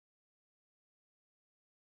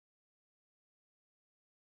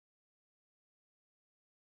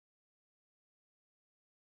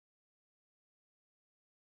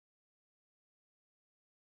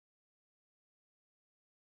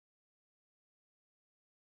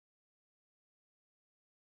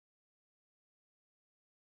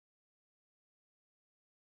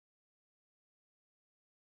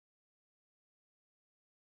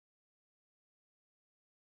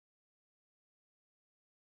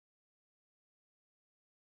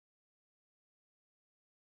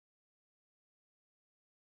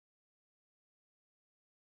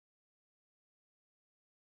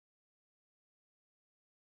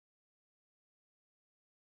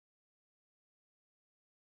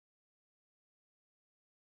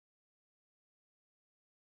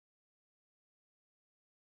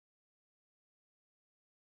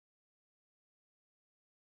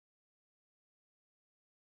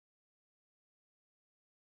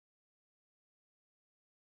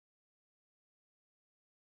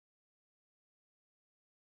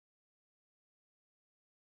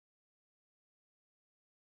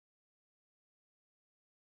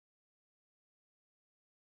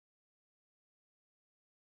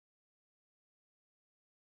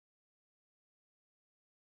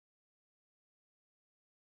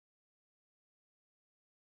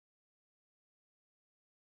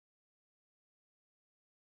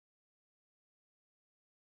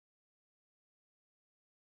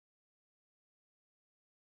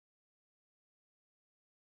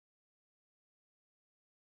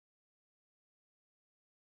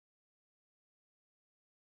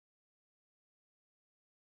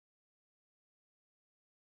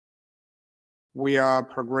We are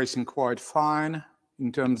progressing quite fine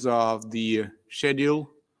in terms of the schedule,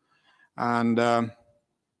 and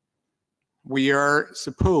we are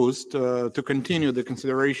supposed to continue the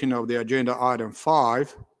consideration of the agenda item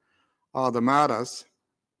 5, other matters.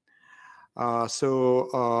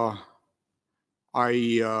 So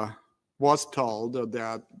I was told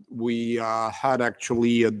that we had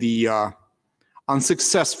actually the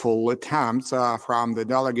unsuccessful attempts from the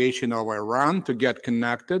delegation of Iran to get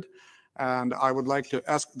connected. And I would like to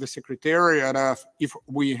ask the Secretariat if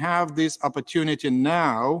we have this opportunity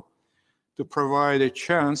now to provide a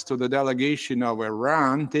chance to the delegation of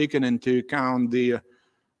Iran, taking into account the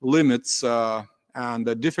limits and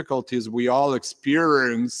the difficulties we all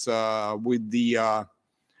experience with the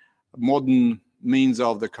modern means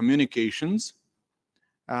of the communications.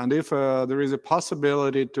 And if there is a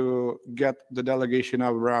possibility to get the delegation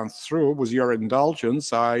of Iran through, with your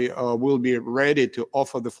indulgence, I will be ready to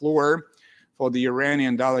offer the floor for the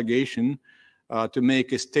Iranian delegation to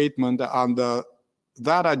make a statement on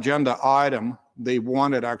that agenda item they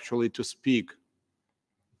wanted actually to speak.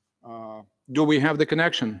 Do we have the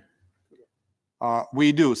connection?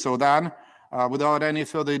 We do. So then, without any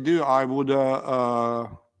further ado, I would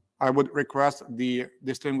request the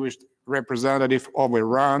distinguished representative of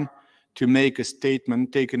Iran to make a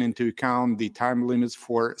statement, taking into account the time limits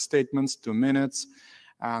for statements, 2 minutes.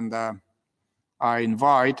 And I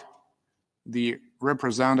invite the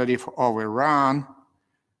representative of Iran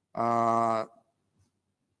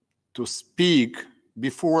to speak.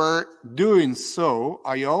 Before doing so,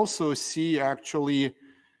 I also see actually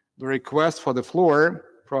the request for the floor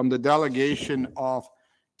from the delegation of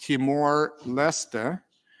Timor-Leste.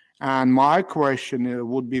 And my question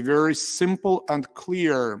would be very simple and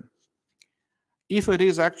clear. If it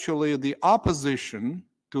is actually the opposition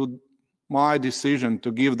to my decision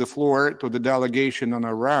to give the floor to the delegation on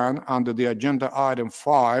Iran under the agenda item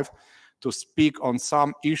 5 to speak on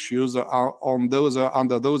some issues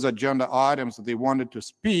under those agenda items that they wanted to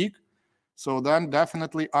speak, so then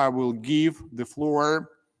definitely I will give the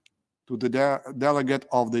floor to the delegate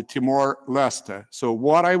of the Timor-Leste. So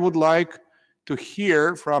what I would like to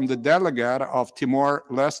hear from the delegate of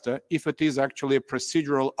Timor-Leste, if it is actually a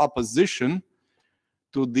procedural opposition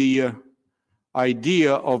to the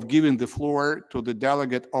idea of giving the floor to the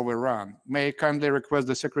delegate of Iran. May I kindly request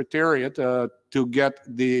the Secretariat to get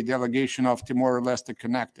the delegation of Timor-Leste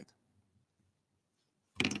connected.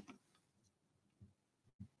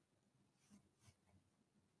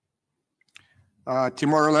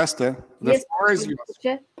 Timor-Leste, the floor is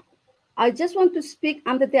yours. I just want to speak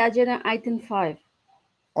under the agenda item 5.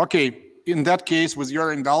 Okay, in that case, with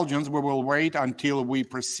your indulgence, we will wait until we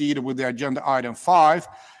proceed with the agenda item 5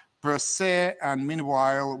 per se, and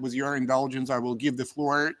meanwhile, with your indulgence, I will give the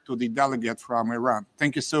floor to the delegate from Iran.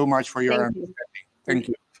 Thank you so much for your understanding. Thank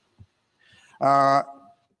you.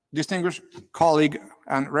 Distinguished colleague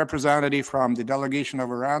and representative from the delegation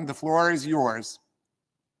of Iran, the floor is yours.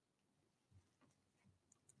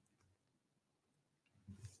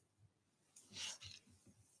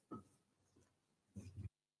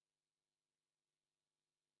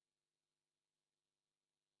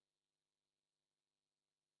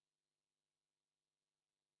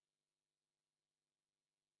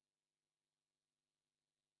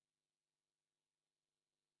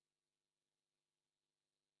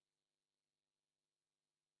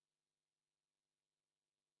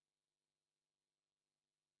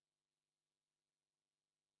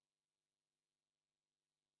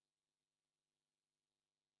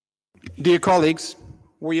 Dear colleagues,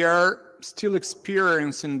 we are still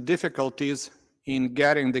experiencing difficulties in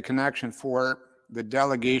getting the connection for the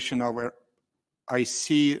delegation of I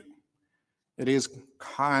see it is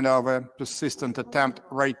kind of a persistent attempt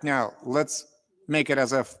right now. Let's make it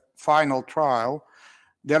as a final trial.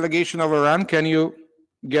 Delegation of Iran, can you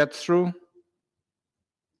get through?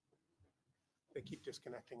 They keep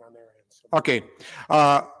disconnecting on their end. So okay.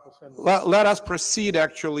 Let us proceed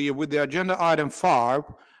actually with the agenda item 5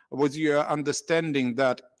 with your understanding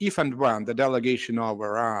that if and when the delegation of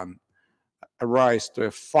Iran arrives to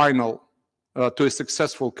a final, to a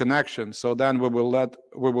successful connection, so then we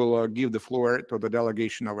will give the floor to the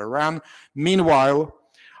delegation of Iran. Meanwhile,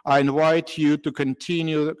 I invite you to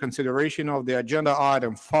continue the consideration of the agenda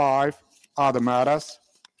item 5, other matters.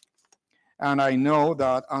 And I know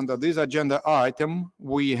that under this agenda item,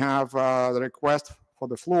 we have the request for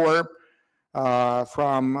the floor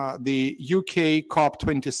from the UK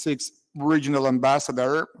COP26 regional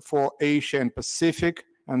ambassador for Asia and Pacific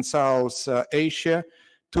and South Asia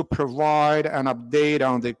to provide an update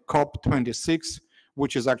on the COP26,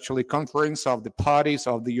 which is actually conference of the parties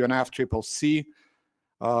of the UNFCCC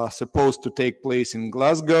supposed to take place in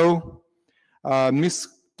Glasgow.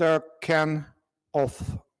 Mr. Ken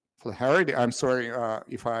O'Flaherty, I'm sorry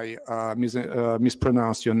if I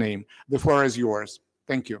mispronounce your name. The floor is yours.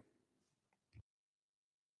 Thank you.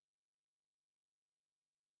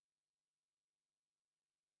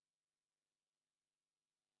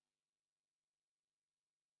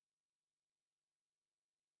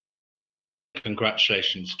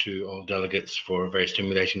 Congratulations to all delegates for a very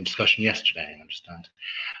stimulating discussion yesterday, I understand.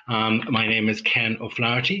 My name is Ken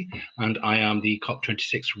O'Flaherty, and I am the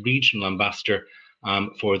COP26 Regional Ambassador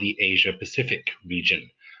for the Asia-Pacific region.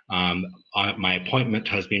 My appointment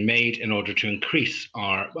has been made in order to increase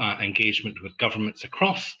our engagement with governments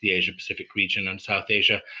across the Asia-Pacific region and South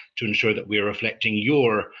Asia to ensure that we are reflecting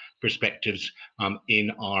your perspectives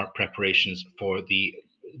in our preparations for the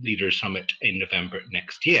Leaders Summit in November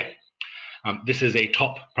next year. This is a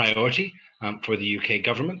top priority for the UK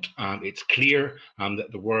government. It's clear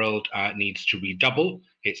that the world needs to redouble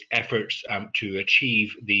its efforts to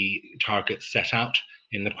achieve the targets set out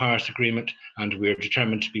in the Paris Agreement, and we're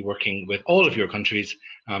determined to be working with all of your countries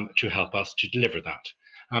to help us to deliver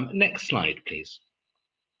that. Next slide, please.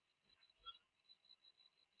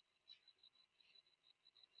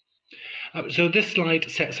 So this slide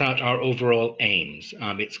sets out our overall aims.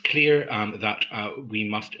 It's clear that we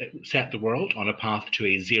must set the world on a path to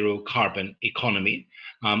a zero carbon economy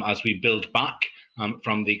as we build back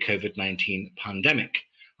from the COVID-19 pandemic.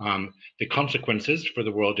 The consequences for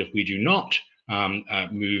the world if we do not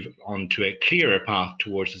move on to a clearer path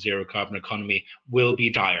towards a zero carbon economy will be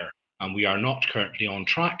dire. We are not currently on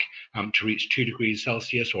track to reach 2 degrees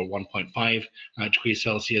Celsius or 1.5 degrees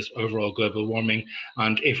Celsius overall global warming.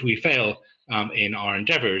 And if we fail in our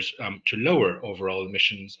endeavours to lower overall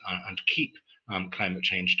emissions and keep climate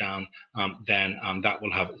change down, then that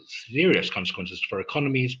will have serious consequences for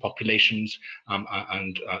economies, populations,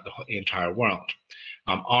 and the entire world.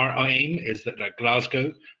 Our aim is that at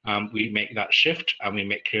Glasgow, we make that shift and we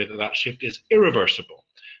make clear that that shift is irreversible.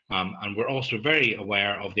 And we're also very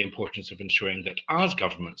aware of the importance of ensuring that as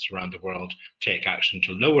governments around the world take action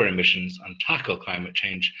to lower emissions and tackle climate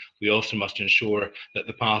change, we also must ensure that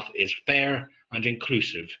the path is fair and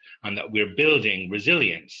inclusive and that we're building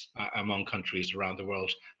resilience among countries around the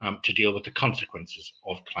world to deal with the consequences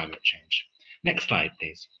of climate change. Next slide,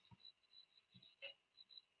 please.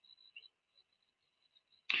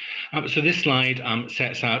 So this slide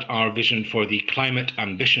sets out our vision for the Climate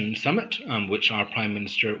Ambition Summit, which our Prime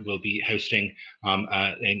Minister will be hosting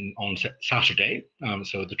on Saturday,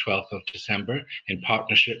 so the 12th of December, in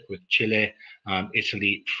partnership with Chile,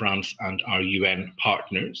 Italy, France, and our UN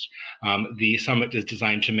partners. The summit is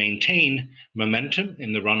designed to maintain momentum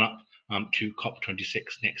in the run-up to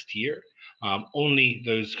COP26 next year. Only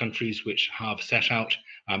those countries which have set out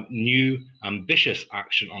new ambitious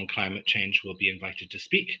action on climate change will be invited to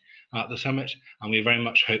speak at the summit, and we very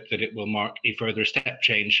much hope that it will mark a further step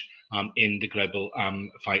change in the global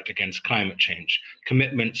fight against climate change.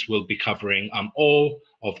 Commitments will be covering all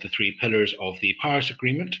of the 3 pillars of the Paris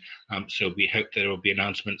Agreement, so we hope there will be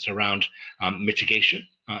announcements around mitigation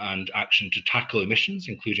and action to tackle emissions,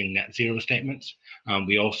 including net zero statements.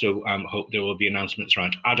 We also hope there will be announcements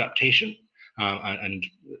around adaptation and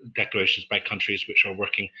declarations by countries which are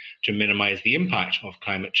working to minimize the impact of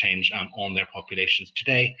climate change on their populations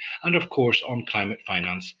today, and of course on climate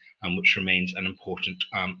finance, which remains an important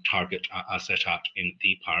target as set out in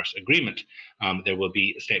the Paris Agreement. There will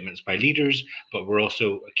be statements by leaders, but we're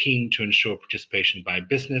also keen to ensure participation by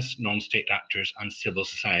business, non-state actors, and civil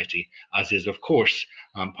society, as is, of course,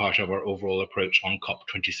 part of our overall approach on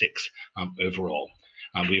COP26 overall.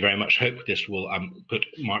 We very much hope this will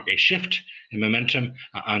mark a shift in momentum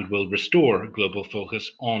and will restore global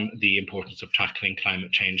focus on the importance of tackling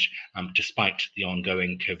climate change despite the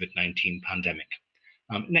ongoing COVID-19 pandemic.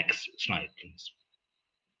 Next slide, please.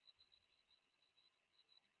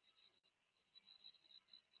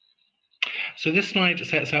 So this slide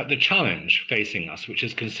sets out the challenge facing us, which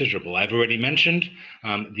is considerable. I've already mentioned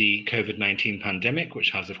the COVID-19 pandemic,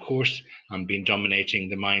 which has, of course, been dominating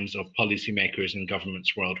the minds of policymakers and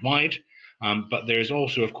governments worldwide. But there is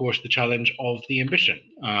also, of course, the challenge of the ambition.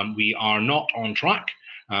 We are not on track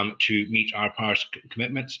to meet our Paris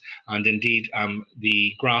commitments. And indeed,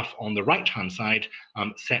 the graph on the right-hand side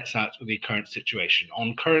sets out the current situation.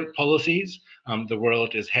 On current policies, the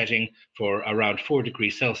world is heading for around 4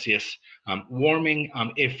 degrees Celsius warming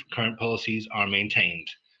if current policies are maintained.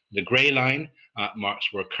 The grey line marks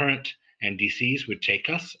where current NDCs would take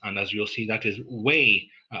us, and as you'll see, that is way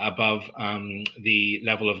above the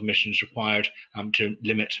level of emissions required to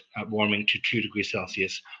limit warming to 2 degrees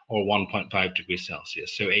Celsius or 1.5 degrees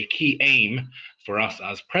Celsius. So a key aim for us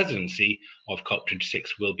as presidency of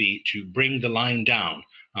COP26 will be to bring the line down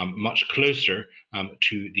much closer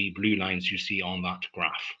to the blue lines you see on that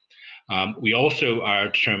graph. We also are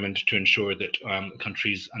determined to ensure that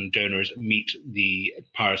countries and donors meet the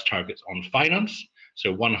Paris targets on finance,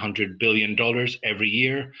 so $100 billion every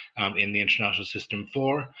year in the international system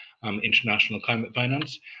for international climate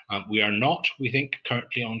finance. We are not, we think,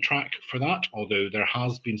 currently on track for that, although there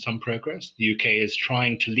has been some progress. The UK is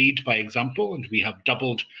trying to lead by example, and we have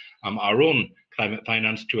doubled our own climate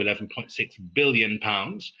finance to £11.6 billion,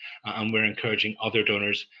 and we're encouraging other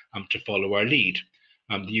donors to follow our lead.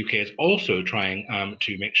 The UK is also trying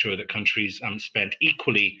to make sure that countries spend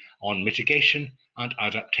equally on mitigation and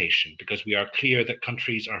adaptation, because we are clear that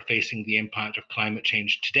countries are facing the impact of climate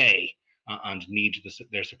change today and need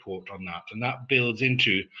their support on that. And that builds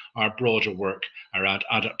into our broader work around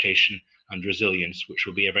adaptation and resilience, which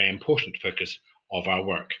will be a very important focus of our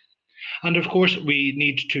work. And of course, we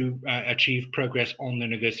need to achieve progress on the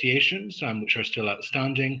negotiations, which are still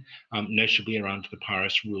outstanding, notably around the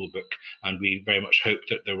Paris rulebook. And we very much hope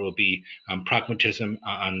that there will be pragmatism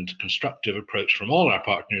and constructive approach from all our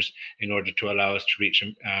partners in order to allow us to reach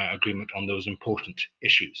agreement on those important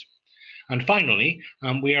issues. And finally,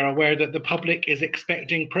 we are aware that the public is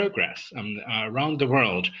expecting progress. Around the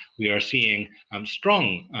world, we are seeing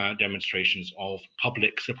strong demonstrations of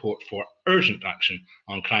public support for urgent action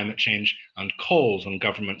on climate change and calls on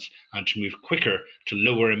governments to move quicker to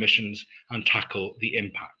lower emissions and tackle the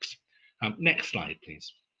impacts. Next slide,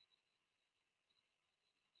 please.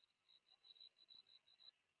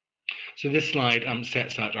 So this slide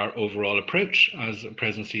sets out our overall approach as a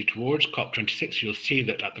presidency towards COP26. You'll see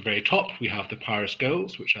that at the very top, we have the Paris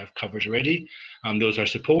goals, which I've covered already. Those are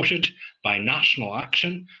supported by national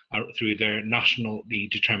action through their nationally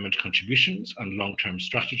determined contributions and long-term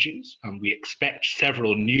strategies. We expect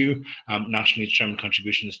several new nationally determined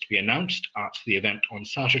contributions to be announced at the event on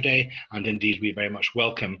Saturday. And indeed, we very much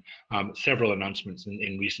welcome several announcements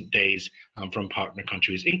in recent days from partner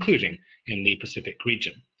countries, including in the Pacific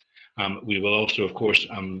region. We will also, of course,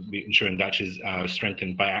 be ensuring that is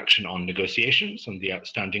strengthened by action on negotiations on the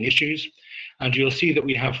outstanding issues. And you'll see that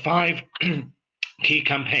we have 5 key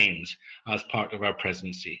campaigns as part of our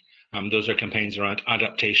presidency. Those are campaigns around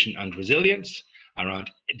adaptation and resilience, around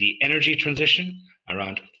the energy transition,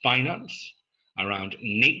 around finance, around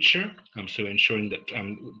nature, so ensuring that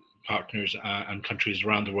partners and countries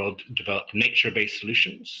around the world develop nature-based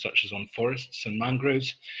solutions, such as on forests and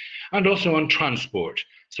mangroves, and also on transport,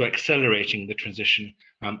 so accelerating the transition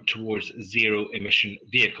towards zero-emission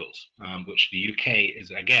vehicles, which the UK is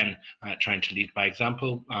again trying to lead by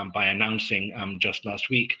example by announcing just last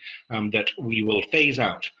week that we will phase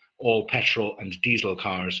out all petrol and diesel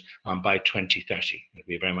cars by 2030.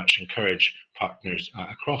 We very much encourage partners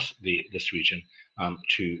across this region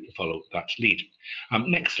to follow that lead.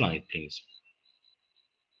 Next slide, please.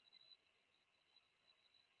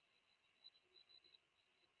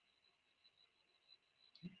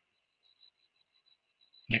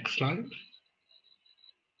 Next slide.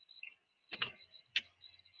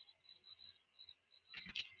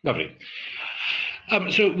 Lovely.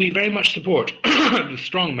 So we very much support the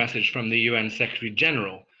strong message from the UN Secretary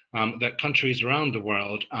General that countries around the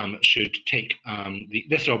world should take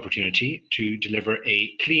this opportunity to deliver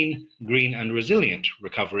a clean, green and resilient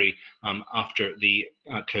recovery after the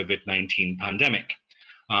COVID-19 pandemic.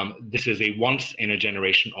 This is a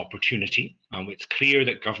once-in-a-generation opportunity. It's clear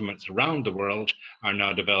that governments around the world are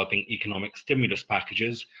now developing economic stimulus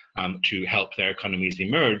packages to help their economies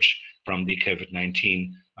emerge from the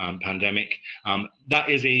COVID-19 pandemic. That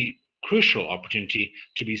is a crucial opportunity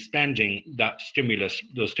to be spending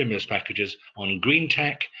those stimulus packages on green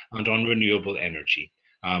tech and on renewable energy.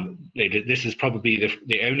 This is probably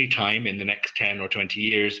the only time in the next 10 or 20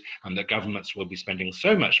 years that governments will be spending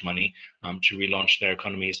so much money to relaunch their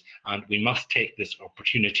economies, and we must take this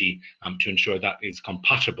opportunity to ensure that is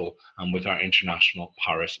compatible with our international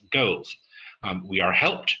Paris goals. We are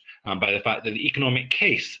helped by the fact that the economic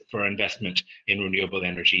case for investment in renewable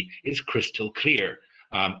energy is crystal clear.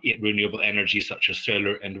 Renewable energy such as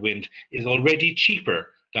solar and wind is already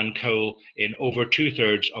cheaper than coal in over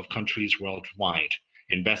 2/3 of countries worldwide.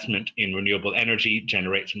 Investment in renewable energy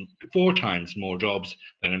generates 4 times more jobs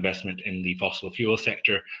than investment in the fossil fuel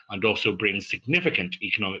sector, and also brings significant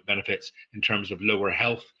economic benefits in terms of lower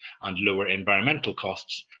health and lower environmental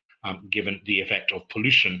costs, given the effect of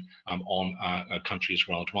pollution on countries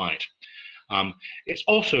worldwide. It's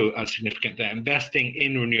also significant that investing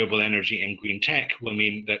in renewable energy and green tech will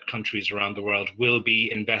mean that countries around the world will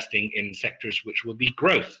be investing in sectors which will be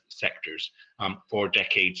growth sectors for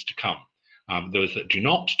decades to come. Those that do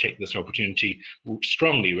not take this opportunity will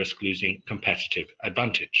strongly risk losing competitive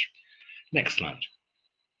advantage. Next slide.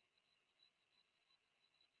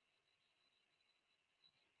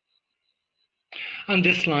 And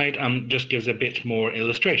this slide just gives a bit more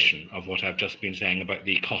illustration of what I've just been saying about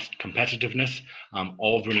the cost competitiveness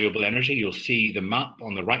of renewable energy. You'll see the map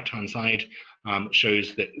on the right-hand side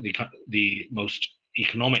shows that the most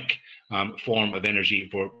economic form of energy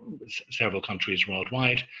for several countries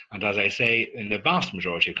worldwide. And as I say, in the vast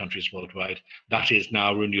majority of countries worldwide, that is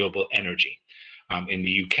now renewable energy. In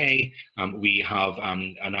the UK, we have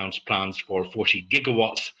announced plans for 40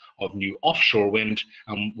 gigawatts of new offshore wind,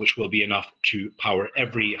 which will be enough to power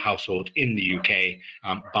every household in the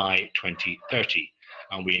UK by 2030.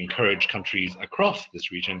 And we encourage countries across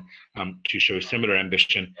this region to show similar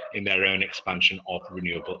ambition in their own expansion of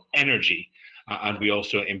renewable energy. And we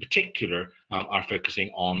also, in particular, are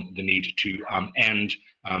focusing on the need to end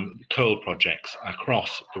coal projects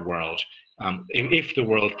across the world. If the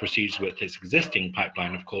world proceeds with its existing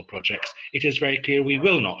pipeline of coal projects, it is very clear we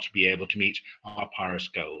will not be able to meet our Paris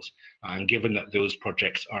goals. And given that those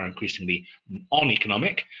projects are increasingly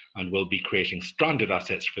uneconomic and will be creating stranded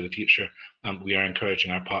assets for the future, we are encouraging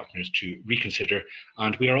our partners to reconsider,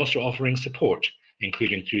 and we are also offering support,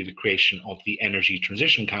 including through the creation of the Energy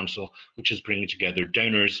Transition Council, which is bringing together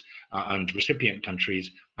donors and recipient countries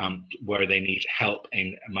where they need help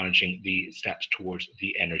in managing the steps towards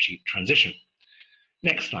the energy transition.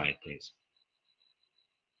 Next slide, please.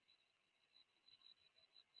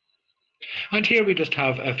 And here we just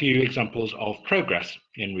have a few examples of progress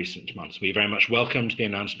in recent months. We very much welcomed the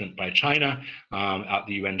announcement by China at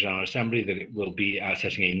the UN General Assembly that it will be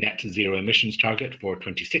setting a net zero emissions target for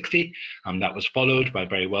 2060. That was followed by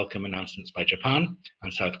very welcome announcements by Japan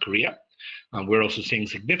and South Korea. We're also seeing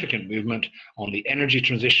significant movement on the energy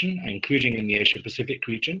transition, including in the Asia-Pacific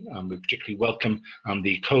region. We particularly welcome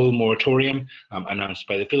the coal moratorium announced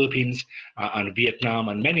by the Philippines, and Vietnam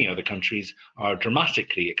and many other countries are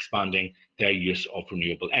dramatically expanding their use of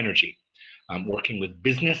renewable energy. Working with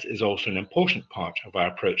business is also an important part of our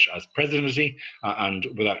approach as presidency, and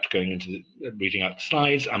without going into reading out the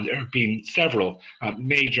slides, there have been several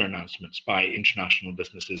major announcements by international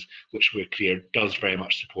businesses, which we're clear does very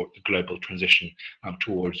much support the global transition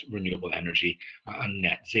towards renewable energy and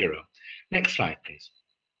net zero. Next slide, please.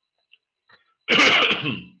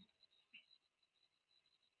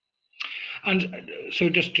 And so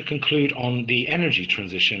just to conclude on the energy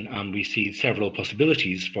transition, we see several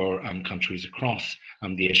possibilities for countries across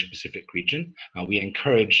the Asia-Pacific region. We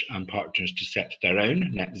encourage partners to set their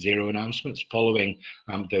own net zero announcements following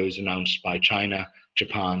those announced by China,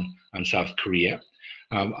 Japan, and South Korea.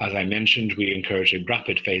 As I mentioned, we encourage a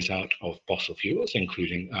rapid phase out of fossil fuels,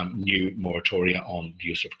 including new moratoria on the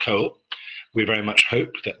use of coal. We very much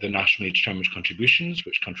hope that the nationally determined contributions,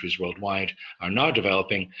 which countries worldwide are now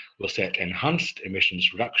developing, will set enhanced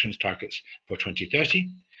emissions reductions targets for 2030.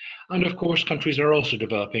 And of course, countries are also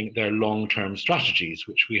developing their long-term strategies,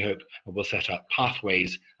 which we hope will set up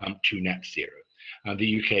pathways to net zero.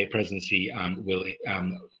 The UK presidency will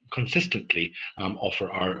consistently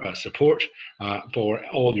offer our support for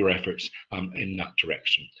all your efforts in that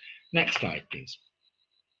direction. Next slide, please.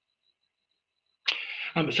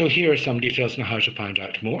 So here are some details on how to find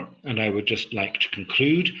out more, and I would just like to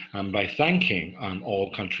conclude by thanking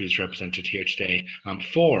all countries represented here today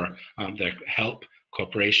for their help,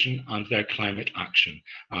 cooperation, and their climate action.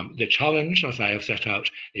 The challenge, as I have set out,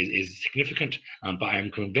 is significant, but I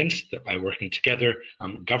am convinced that by working together,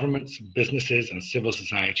 governments, businesses, and civil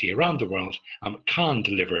society around the world can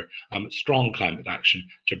deliver strong climate action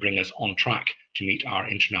to bring us on track to meet our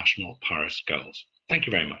international Paris goals. Thank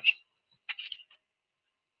you very much.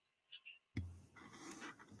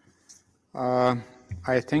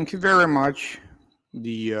 I thank you very much,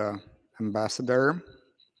 the ambassador,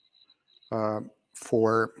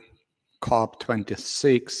 for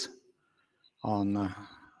COP26 on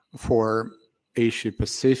for Asia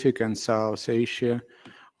Pacific and South Asia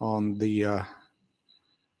on the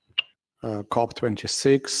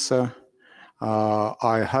COP26.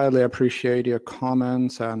 I highly appreciate your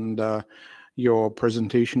comments, and your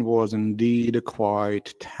presentation was indeed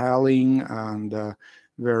quite telling and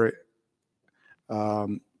very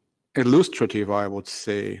illustrative, I would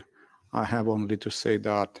say. I have only to say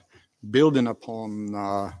that building upon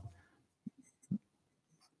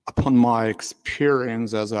my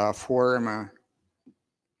experience as a former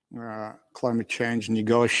climate change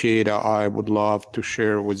negotiator, I would love to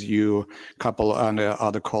share with you a couple and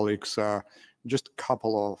other colleagues just a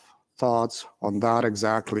couple of thoughts on that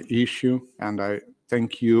exactly issue. And I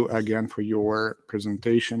thank you again for your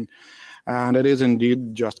presentation. And it is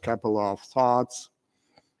indeed just a couple of thoughts.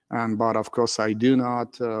 But of course, I do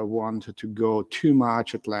not want to go too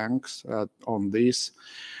much at length on this.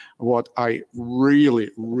 What I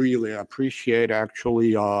really, really appreciate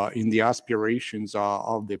actually in the aspirations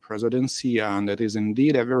of the presidency, and it is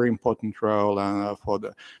indeed a very important role for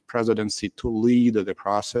the presidency to lead the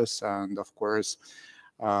process. And of course,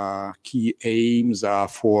 key aims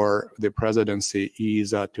for the presidency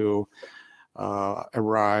is to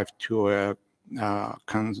arrive to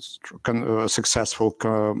successful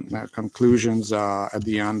conclusions at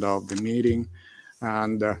the end of the meeting.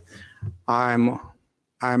 And I'm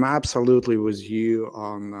absolutely with you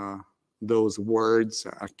on those words,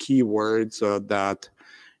 key words that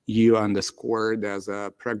you underscored as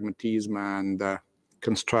a pragmatism and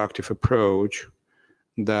constructive approach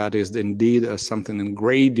that is indeed something in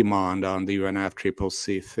great demand on the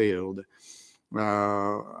UNFCCC field.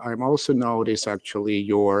 I'm also noticed actually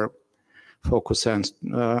your focus and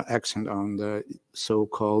accent on the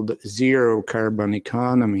so-called zero carbon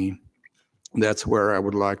economy. That's where I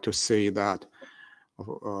would like to say that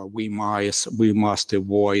we must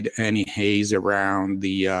avoid any haze around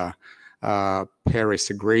the Paris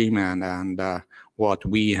Agreement, and what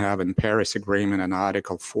we have in Paris Agreement in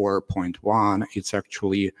Article 4.1. It's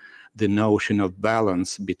actually the notion of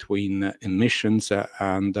balance between emissions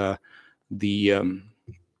and the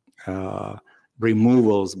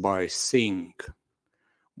removals by sink,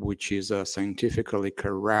 which is scientifically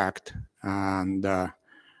correct, and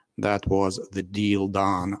that was the deal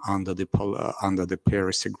done under the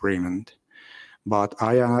Paris Agreement. But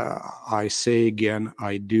I say again,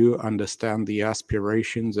 I do understand the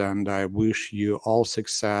aspirations, and I wish you all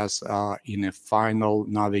success in a final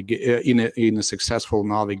in a successful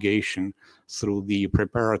navigation through the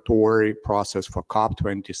preparatory process for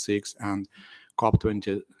COP26 and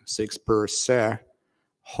COP26 per se,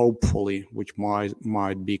 hopefully, which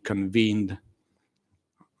might be convened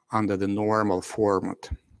under the normal format,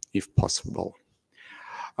 if possible.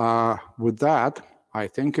 With that, I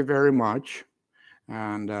thank you very much.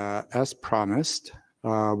 And as promised,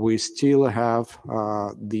 we still have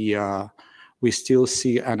we still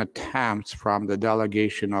see an attempt from the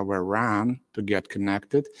delegation of Iran to get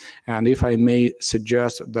connected. And if I may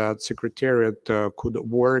suggest that Secretariat could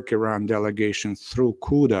work around delegation through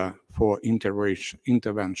CUDA for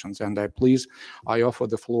interventions. And I offer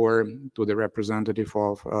the floor to the representative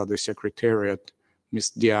of the Secretariat,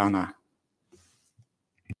 Ms. Diana.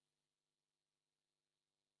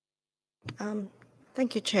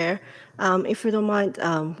 Thank you, Chair. If you don't mind,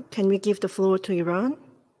 can we give the floor to Iran?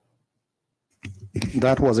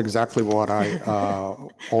 That was exactly what I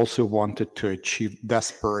also wanted to achieve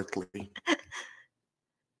desperately.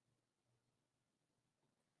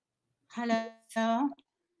 Hello.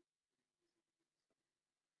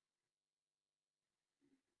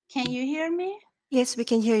 Can you hear me? Yes, we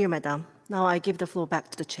can hear you, Madam. Now I give the floor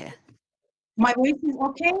back to the Chair. My voice is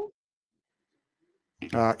okay?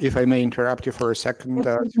 If I may interrupt you for a second,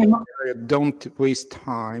 don't waste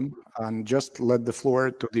time and just let the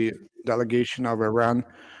floor to the delegation of Iran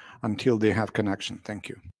until they have connection. Thank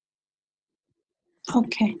you.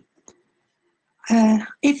 Okay.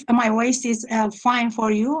 If my voice is fine for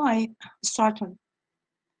you, I start.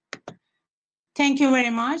 Thank you very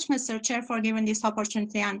much, Mr. Chair, for giving this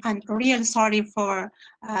opportunity, and I'm really sorry for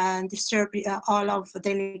disturbing all of the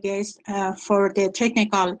delegates for the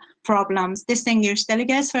technical problems. Distinguished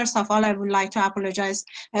delegates, first of all, I would like to apologize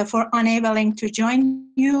for unable to join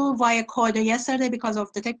you via call yesterday because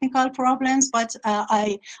of the technical problems, but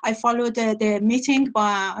I followed the meeting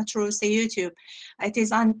through the YouTube. It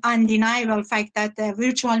is an undeniable fact that the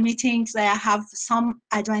virtual meetings have some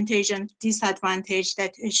advantage and disadvantage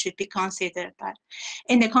that it should be considered. But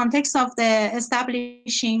in the context of the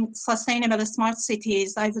establishing sustainable smart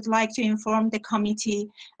cities, I would like to inform the committee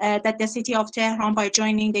that the city of Tehran, by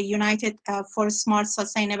joining the United for Smart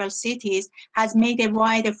Sustainable Cities, has made a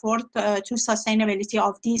wide effort to sustainability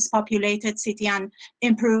of this populated city and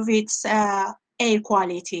improve its air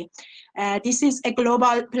quality. This is a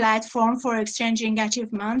global platform for exchanging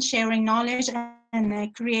achievements, sharing knowledge,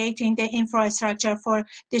 and creating the infrastructure for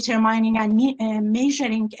determining and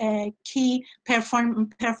measuring key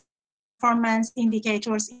performance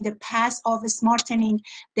indicators in the path of smartening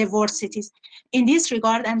the world cities. In this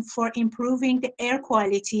regard, and for improving the air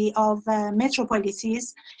quality of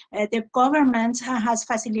metropolises, the government has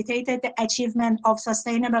facilitated the achievement of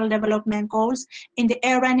sustainable development goals in the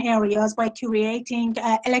urban areas by creating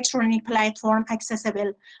electronic platform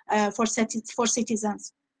accessible for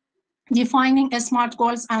citizens. defining SMART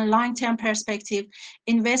goals and long-term perspective,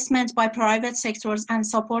 investment by private sectors and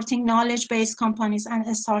supporting knowledge-based companies and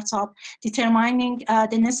startups, determining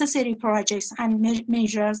the necessary projects and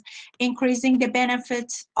measures, increasing the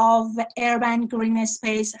benefits of urban green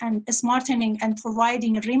space and smartening and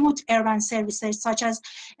providing remote urban services such as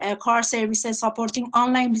car services, supporting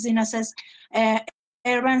online businesses,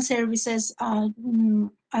 urban services,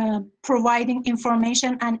 providing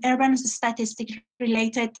information and urban statistics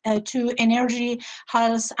related to energy,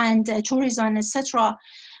 health, and tourism, etc.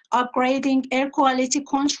 Upgrading air quality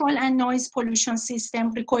control and noise pollution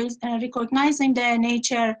system, recognizing the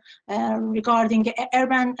nature regarding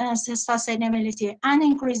urban sustainability, and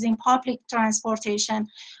increasing public transportation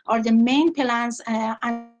are the main plans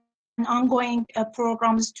and ongoing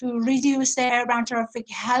programs to reduce the urban traffic,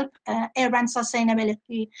 help urban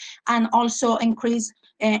sustainability, and also increase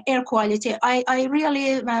air quality. I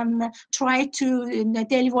really try to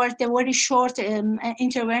deliver the very short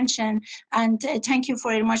intervention, and thank you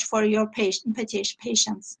very much for your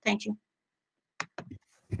patience. Thank you.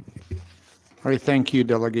 All right, thank you,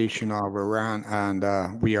 Delegation of Iran, and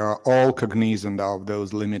we are all cognizant of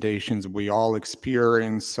those limitations we all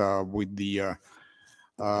experience with the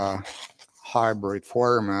hybrid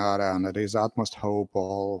format, and it is utmost hope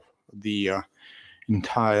of the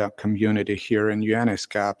entire community here in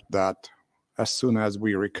UNESCAP that as soon as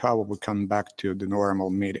we recover, we come back to the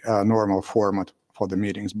normal format for the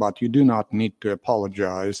meetings. But you do not need to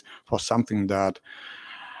apologize for something that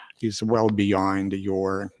is well beyond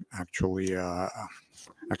your actually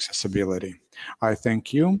accessibility. I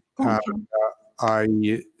thank you. I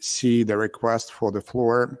see the request for the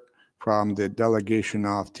floor from the delegation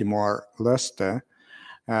of Timor-Leste.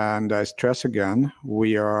 And I stress again,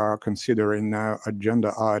 we are considering now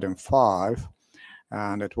agenda item 5.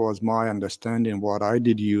 And it was my understanding what I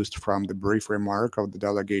deduced from the brief remark of the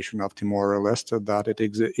delegation of Timor-Leste that it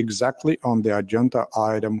is exactly on the agenda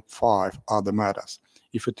item 5 other matters.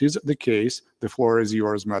 If it is the case, the floor is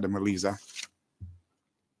yours, Madam Elisa.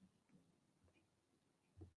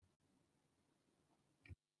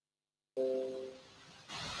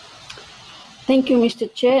 Thank you,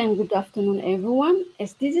 Mr. Chair, and good afternoon, everyone.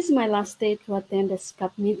 As this is my last day to attend the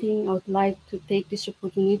SCAP meeting, I would like to take this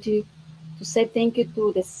opportunity to say thank you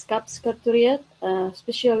to the SCAP Secretariat,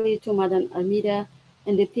 especially to Madam Almeida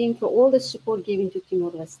and the team for all the support given to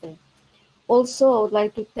Timor-Leste. Also, I would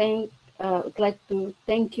like to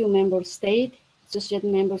thank you, member state, associate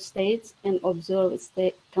member states, and observer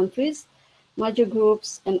state countries, major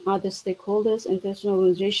groups, and other stakeholders, international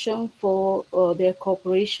organizations for their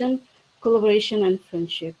cooperation, collaboration, and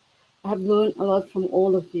friendship. I have learned a lot from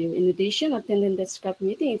all of you. In addition, attending the SCAP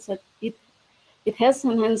meeting, it has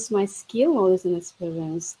enhanced my skill, knowledge, and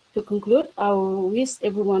experience. To conclude, I wish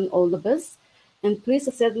everyone all the best, and please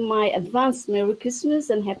accept my advance Merry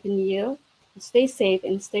Christmas and Happy New Year. Stay safe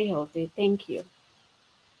and stay healthy. Thank you.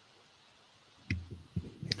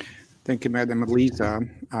 Thank you, Madam Elisa,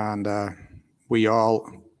 and we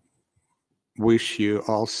all wish you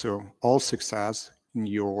also all success in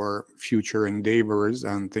your future endeavors,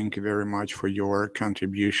 and thank you very much for your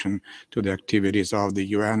contribution to the activities of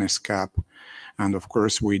the UNESCAP. And of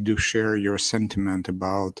course, we do share your sentiment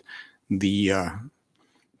about the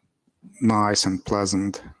nice and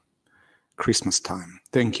pleasant Christmas time.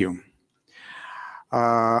 Thank you.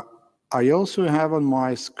 I also have on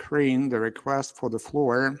my screen the request for the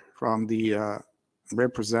floor from the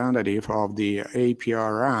representative of the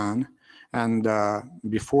APRN. And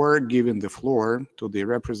before giving the floor to the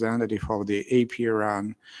representative of the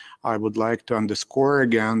APRN, I would like to underscore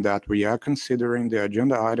again that we are considering the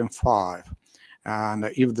agenda item 5. And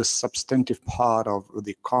if the substantive part of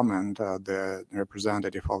the comment the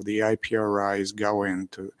representative of the IPRI is going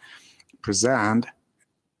to present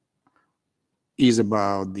is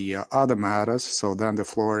about the other matters, so then the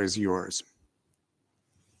floor is yours.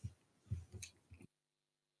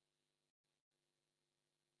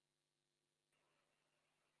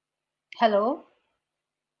 Hello.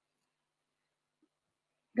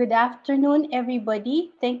 Good afternoon,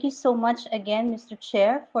 everybody. Thank you so much again, Mr.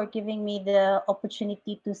 Chair, for giving me the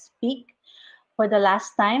opportunity to speak for the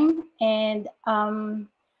last time. And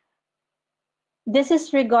this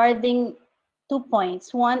is regarding 2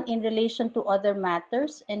 points. One, in relation to other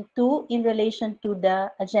matters, and 2, in relation to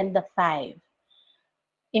the Agenda 5.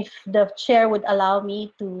 If the chair would allow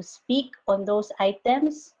me to speak on those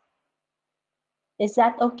items. Is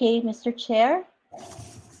that okay, Mr. Chair?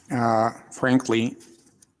 Frankly,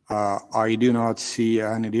 I do not see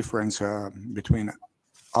any difference between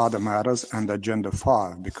other matters and Agenda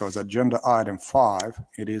 5, because Agenda Item 5,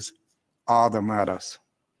 it is other matters.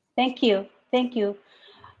 Thank you. Thank you.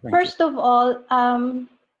 First of all,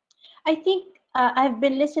 I think I've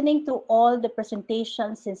been listening to all the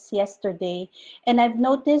presentations since yesterday, and I've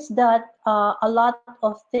noticed that a lot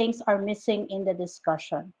of things are missing in the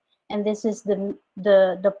discussion. And this is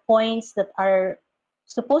the points that are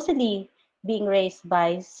supposedly being raised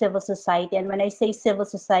by civil society. And when I say civil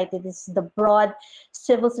society, this is the broad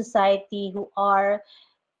civil society who are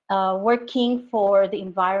working for the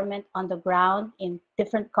environment on the ground in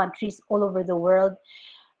different countries all over the world.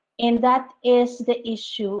 And that is the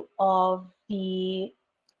issue of the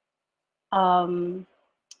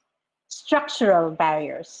structural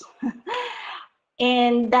barriers.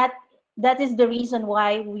 And that is the reason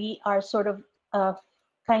why we are sort of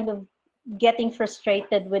kind of getting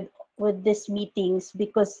frustrated with these meetings,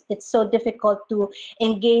 because it's so difficult to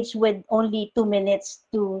engage with only 2 minutes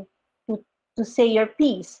to say your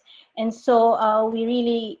piece. And so we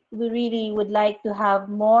really would like to have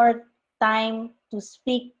more time to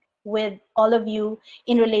speak with all of you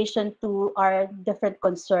in relation to our different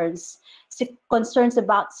concerns. Concerns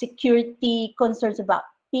about security, concerns about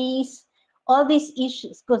peace, all these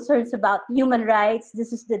issues, concerns about human rights.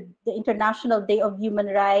 This is the International Day of Human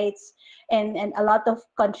Rights, and a lot of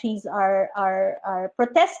countries are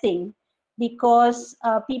protesting because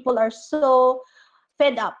people are so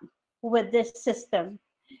fed up with this system.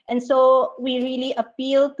 And so we really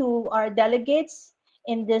appeal to our delegates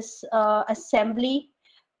in this assembly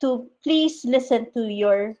to please listen to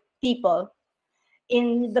your people.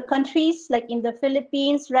 In the countries, like in the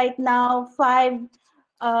Philippines right now, 5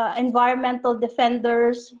 environmental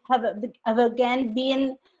defenders have again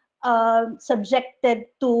been subjected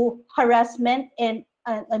to harassment and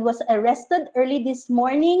was arrested early this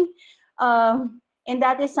morning. And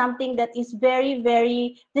that is something that is very,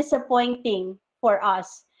 very disappointing for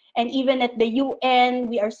us. And even at the UN,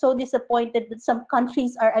 we are so disappointed that some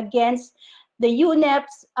countries are against the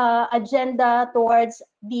UNEP's agenda towards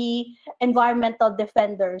the environmental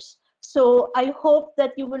defenders. So I hope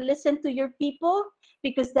that you will listen to your people,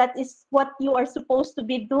 because that is what you are supposed to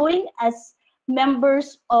be doing as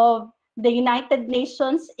members of the United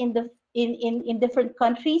Nations in different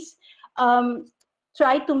countries.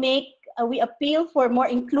 Try to make we appeal for more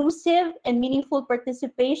inclusive and meaningful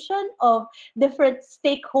participation of different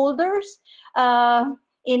stakeholders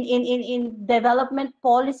in development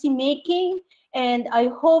policy making. And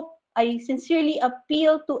I sincerely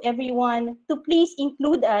appeal to everyone to please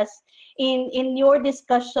include us in your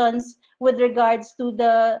discussions with regards to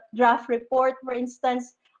the draft report. For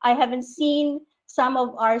instance, I haven't seen some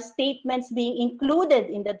of our statements being included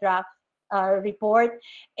in the draft report,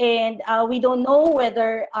 and we don't know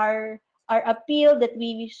whether our appeal that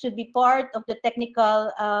we should be part of the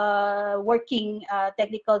technical working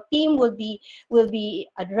technical team will be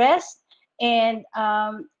addressed. And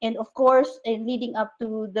of course, in leading up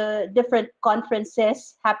to the different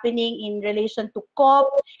conferences happening in relation to COP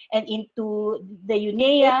and into the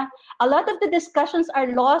UNEA, a lot of the discussions are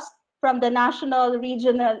lost from the national,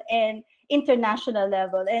 regional, and international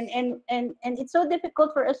level, and it's so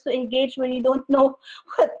difficult for us to engage when you don't know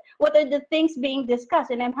what are the things being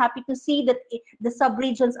discussed. And I'm happy to see that the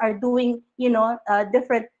sub-regions are doing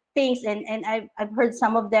different things, and I've heard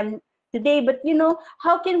some of them today. But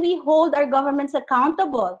how can we hold our governments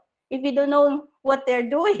accountable if we don't know what they're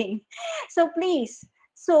doing? So please,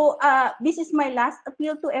 this is my last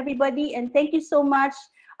appeal to everybody, and thank you so much.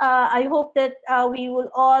 I hope that we will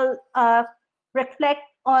all reflect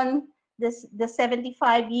on the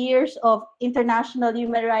 75 years of International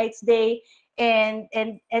Human Rights Day, and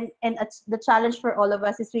the challenge for all of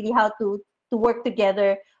us is really how to work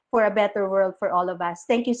together for a better world for all of us.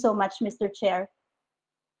 Thank you so much, Mr. Chair.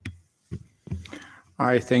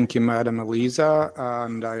 I thank you, Madam Eliza,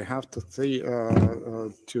 and I have to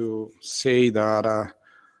say that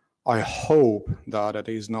I hope that it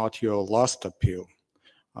is not your last appeal.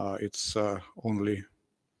 It's only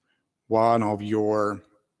one of your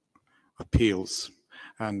appeals,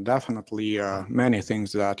 and definitely many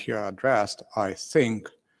things that you addressed, I think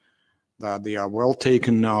that they are well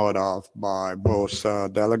taken note of by both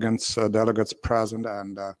delegates present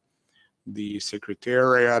and the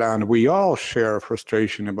Secretariat, and we all share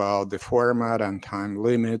frustration about the format and time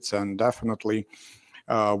limits, and definitely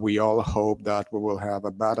we all hope that we will have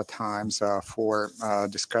a better times for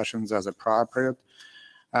discussions as appropriate.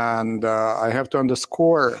 And I have to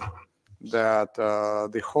underscore that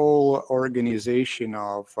the whole organization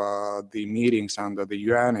of the meetings under the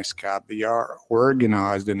UNESCAP, they are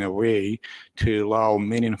organized in a way to allow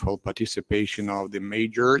meaningful participation of the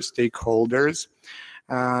major stakeholders,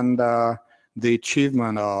 and the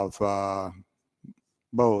achievement of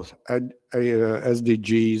both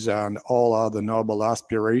SDGs and all other noble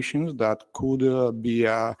aspirations that could be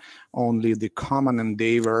only the common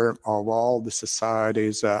endeavor of all the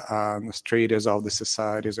societies and status of the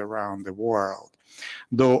societies around the world.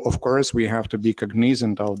 Though, of course, we have to be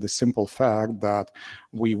cognizant of the simple fact that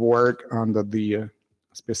we work under the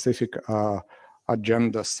specific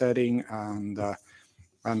agenda setting, and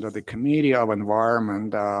under the Committee of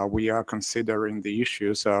Environment, we are considering the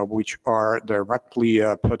issues which are directly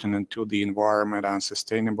pertinent to the environment and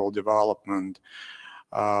sustainable development,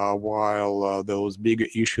 while those big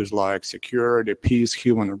issues like security, peace,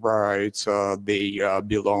 human rights, they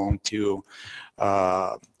belong to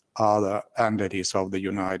other entities of the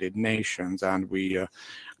United Nations, and we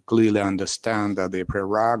clearly understand the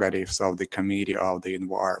prerogatives of the Committee of the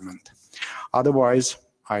Environment. Otherwise,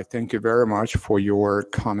 I thank you very much for your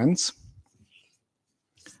comments.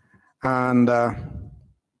 And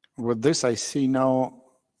with this, I see no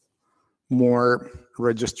more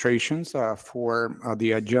registrations for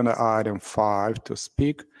the agenda item 5 to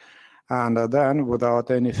speak. And then, without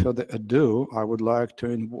any further ado, I would like to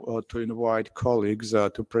invite colleagues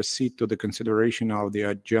to proceed to the consideration of the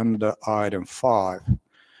agenda item 5,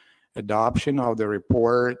 adoption of the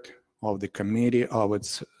report of the committee of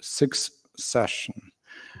its 6th session.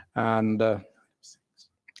 And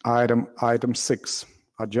item 6,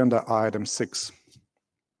 agenda item 6.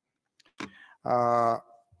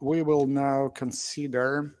 We will now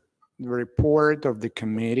consider the report of the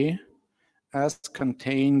committee as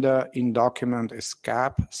contained in document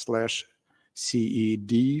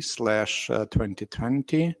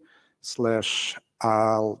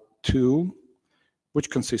SCAP/CED/2020/AL2, which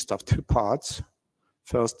consists of 2 parts.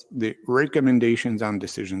 First, the recommendations and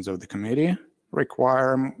decisions of the committee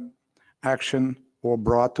require action or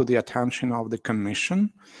brought to the attention of the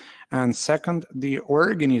Commission. And second, the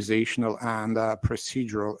organizational and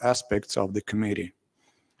procedural aspects of the committee.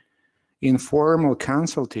 Informal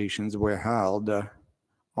consultations were held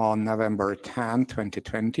on November 10,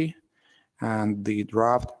 2020, and the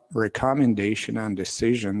draft recommendation and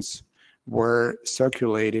decisions were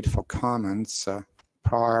circulated for comments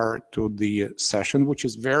prior to the session, which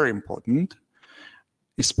is very important,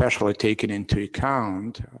 especially taking into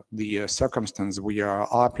account the circumstance we are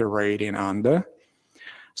operating under.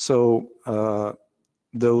 So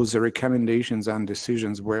those recommendations and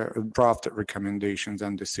decisions were, draft recommendations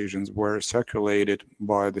and decisions were circulated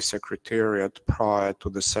by the Secretariat prior to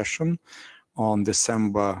the session on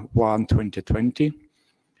December 1, 2020.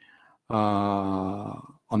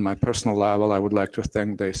 On my personal level, I would like to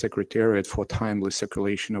thank the Secretariat for timely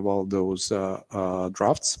circulation of all those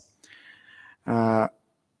drafts.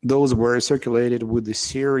 Those were circulated with a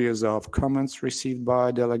series of comments received by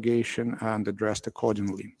delegation and addressed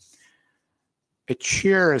accordingly. A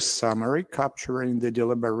chair's summary capturing the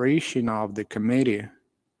deliberation of the committee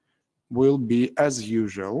will be, as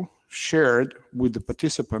usual, shared with the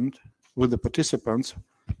participants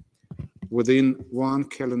within 1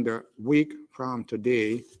 calendar week from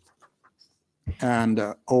today, and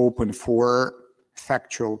open for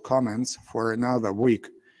factual comments for another week,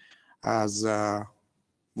 as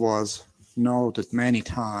was noted many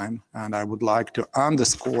times, and I would like to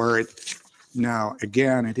underscore it now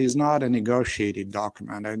again. It is not a negotiated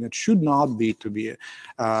document, and it should not be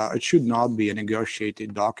a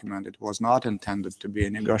negotiated document. It was not intended to be a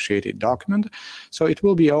negotiated document, so it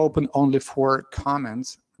will be open only for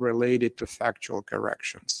comments related to factual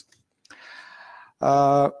corrections.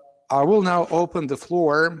 I will now open the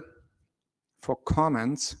floor for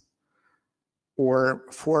comments or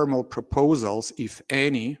formal proposals, if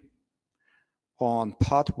any, on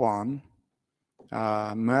part 1,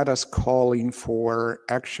 matters calling for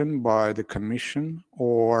action by the Commission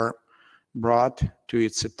or brought to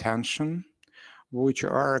its attention, which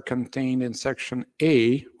are contained in section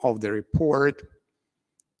A of the report,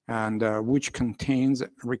 and which contains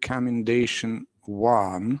recommendation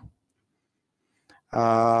 1.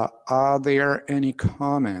 Are there any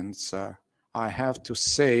comments? I have to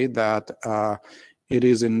say that it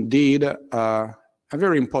is indeed a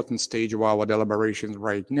very important stage of our deliberations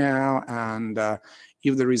right now, and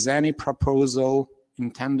if there is any proposal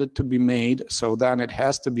intended to be made, so then it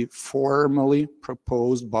has to be formally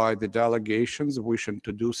proposed by the delegations wishing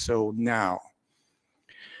to do so now.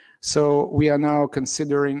 So we are now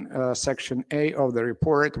considering section A of the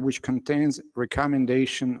report, which contains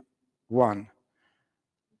recommendation 1.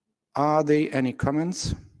 Are there any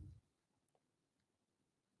comments?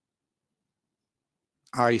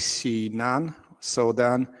 I see none. So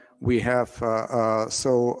then we have,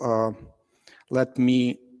 let's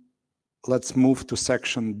move to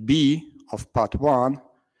section B of part 1,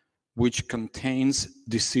 which contains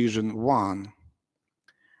decision 1.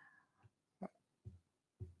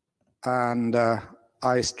 And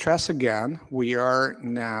I stress again, we are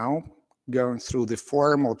now going through the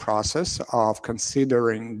formal process of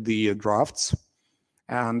considering the drafts.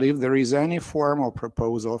 And if there is any formal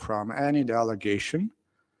proposal from any delegation,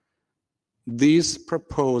 this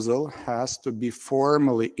proposal has to be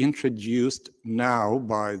formally introduced now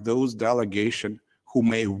by those delegations who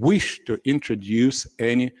may wish to introduce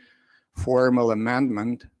any formal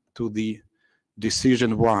amendment to the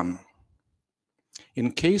decision 1.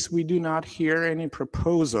 In case we do not hear any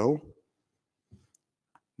proposal,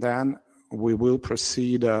 then we will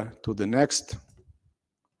proceed to the next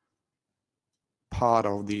part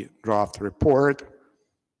of the draft report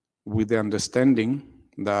with the understanding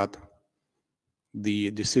that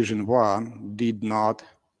the decision 1 did not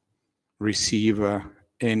receive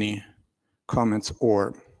any comments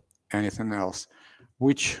or anything else,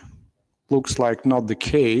 which looks like not the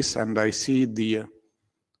case, and I see the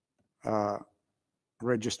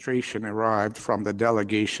registration arrived from the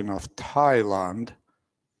delegation of Thailand.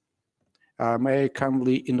 May I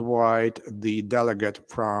kindly invite the delegate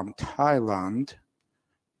from Thailand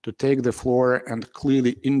to take the floor and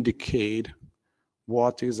clearly indicate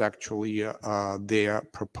what is actually their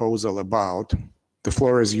proposal about. The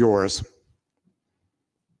floor is yours.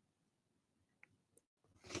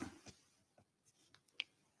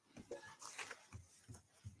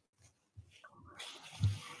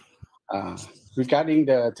 Regarding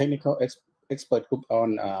the technical expert group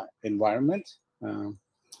on environment,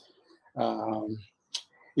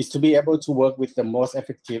 is to be able to work with the most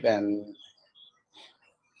effective and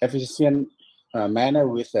efficient manner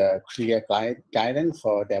with a clear guidance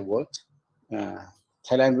for their work.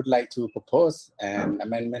 Thailand would like to propose an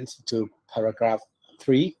amendment to paragraph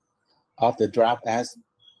 3 of the draft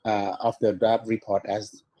report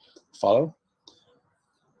as follows.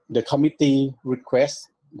 The committee requests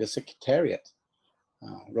the Secretariat,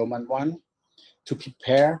 Roman 1, to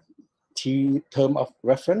prepare the term of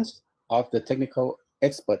reference of the technical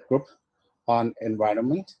expert group on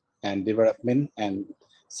environment and development and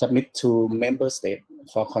submit to member state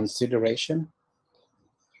for consideration.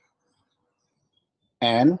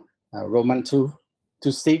 And Roman 2,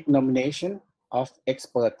 to seek nomination of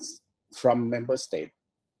experts from member state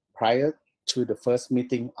prior to the first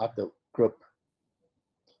meeting of the group.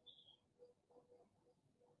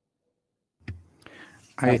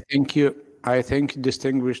 I thank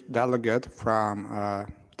distinguished delegate from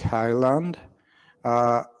Thailand.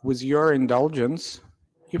 With your indulgence,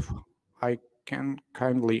 if I can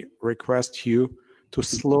kindly request you to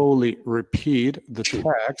slowly repeat the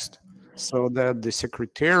text so that the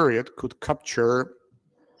Secretariat could capture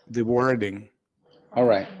the wording. All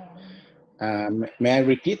right. May I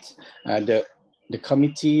repeat? The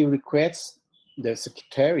committee requests the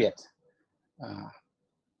Secretariat,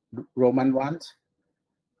 Roman 1,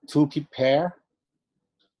 to prepare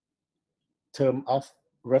term of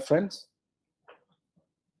reference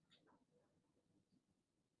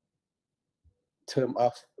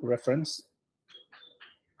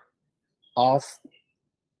of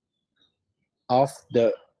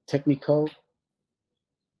the technical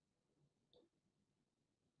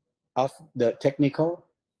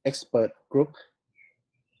expert group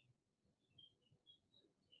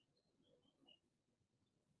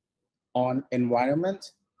on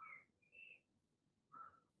environment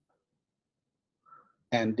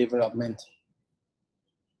and development.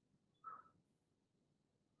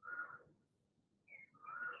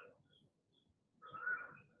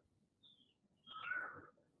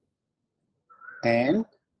 And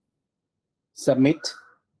submit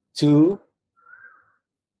to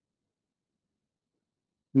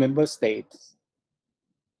member states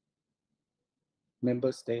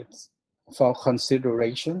for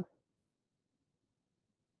consideration.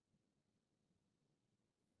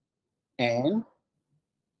 And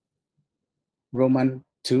Roman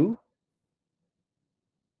 2,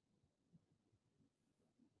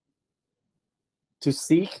 to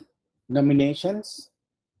seek nominations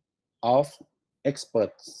of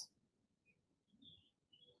experts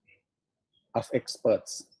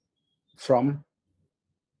from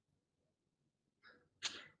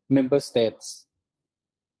member states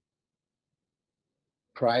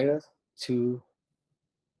prior to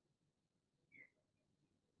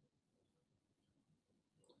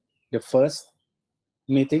the first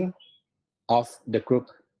meeting of the group.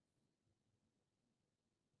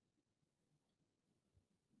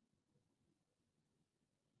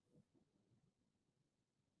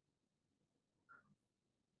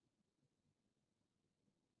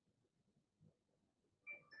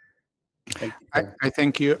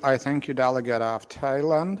 Thank you. I thank you, Delegate of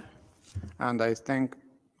Thailand, and I thank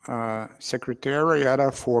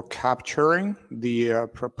Secretariat for capturing the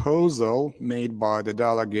proposal made by the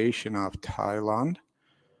delegation of Thailand,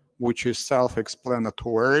 which is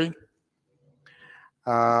self-explanatory.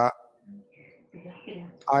 I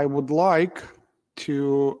would like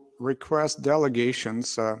to request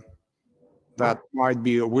delegations that might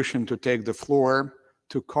be wishing to take the floor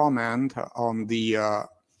to comment on the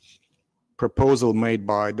proposal made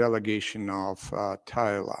by delegation of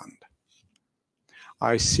Thailand.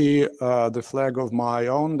 I see the flag of my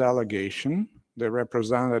own delegation, the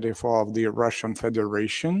representative of the Russian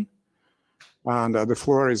Federation, and the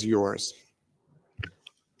floor is yours.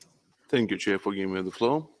 Thank you, Chair, for giving me the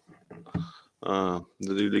floor. The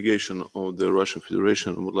delegation of the Russian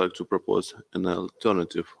Federation would like to propose an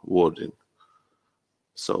alternative wording.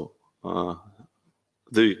 So,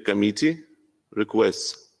 the committee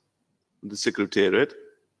requests the Secretariat.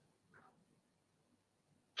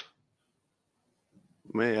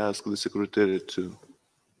 May I ask the Secretariat to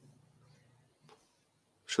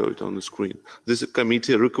show it on the screen? This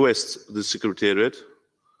committee requests the Secretariat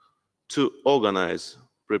to organize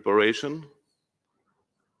preparation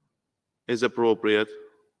as appropriate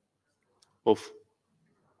of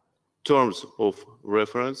terms of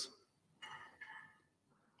reference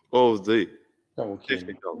of the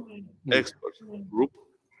technical expert group.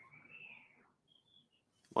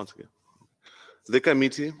 Once again, the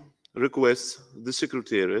committee requests the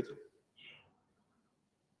Secretariat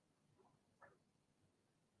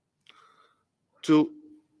to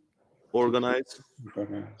organize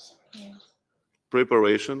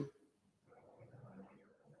preparation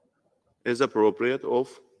as appropriate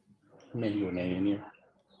of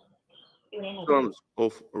terms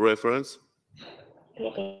of reference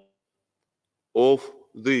of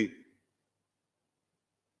the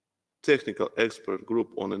technical expert group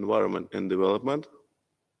on environment and development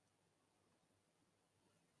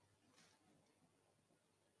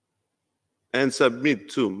and submit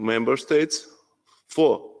to member states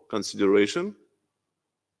for consideration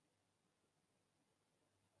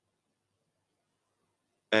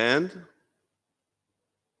and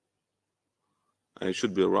I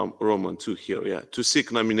should be Roman 2 here, yeah, to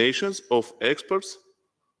seek nominations of experts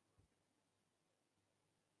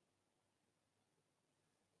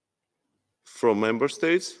from member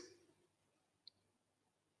states,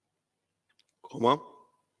 comma,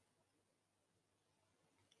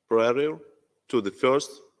 prior to the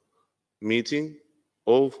first meeting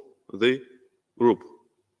of the group.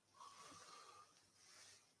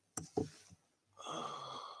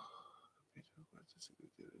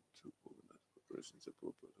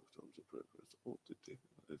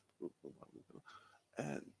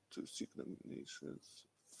 And to seek nominations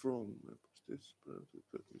from member states prior to the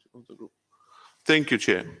first meeting of the group. Thank you,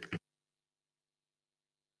 Chair.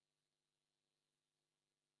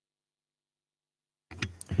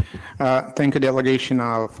 Thank you, delegation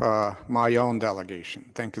of my own delegation.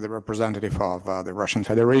 Thank you, the representative of the Russian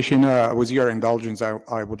Federation. With your indulgence,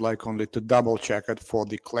 I would like only to double check it for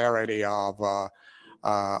the clarity of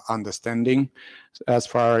understanding. As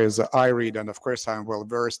far as I read, and of course I'm well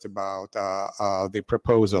versed about the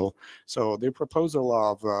proposal. So the proposal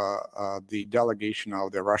of the delegation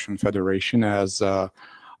of the Russian Federation as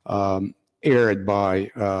aired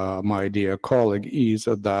by my dear colleague is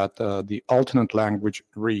that the alternate language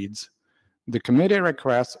reads, the committee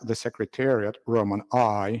requests the Secretariat, Roman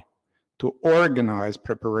I, to organize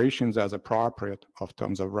preparations as appropriate of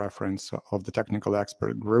terms of reference of the technical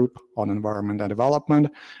expert group on environment and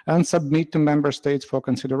development and submit to member states for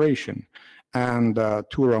consideration, and to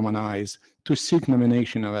Roman I's to seek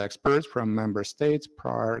nomination of experts from member states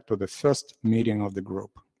prior to the first meeting of the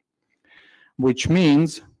group, which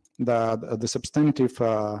means that the substantive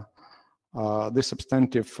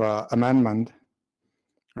amendment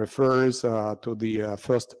refers to the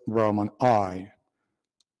first Roman I,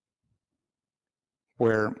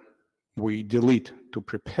 where we delete to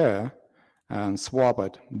prepare and swap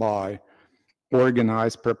it by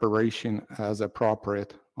organized preparation as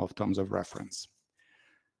appropriate of terms of reference.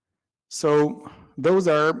 So those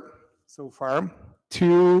are so far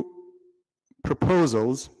two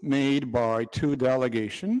proposals made by two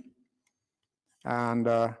delegations, and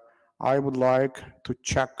I would like to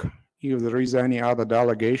check if there is any other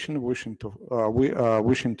delegation wishing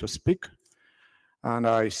to speak. And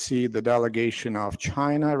I see the delegation of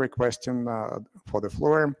China requesting for the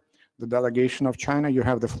floor. The delegation of China, you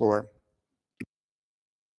have the floor.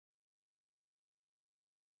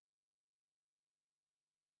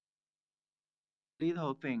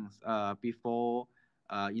 Little things before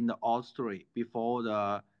in the Austria, before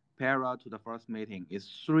the prior to the first meeting is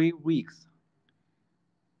 3 weeks.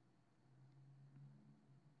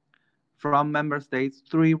 From member states,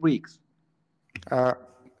 3 weeks.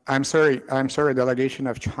 I'm sorry, delegation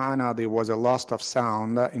of China, there was a loss of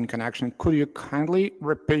sound in connection. Could you kindly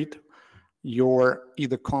repeat your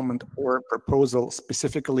either comment or proposal,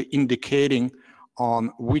 specifically indicating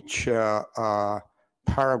on which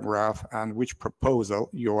paragraph and which proposal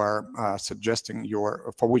you are suggesting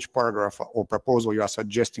for which paragraph or proposal you are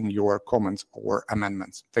suggesting your comments or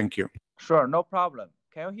amendments? Thank you. Sure, no problem.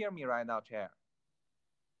 Can you hear me right now, Chair?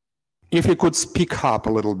 If you could speak up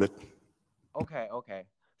a little bit. Okay.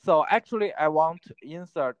 So actually, I want to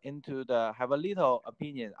insert have a little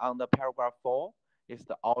opinion on the paragraph 4. It's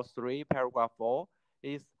the all three. Paragraph 4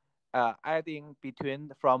 is adding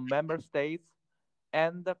between from member states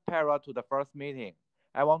and prior to the first meeting.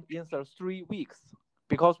 I want to insert 3 weeks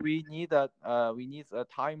because we need a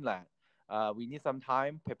timeline. We need some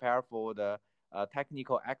time prepare for the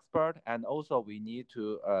technical expert, and also we need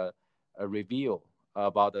to review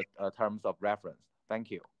about the terms of reference.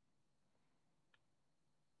 Thank you.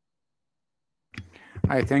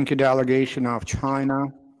 I thank you, delegation of China.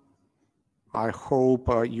 I hope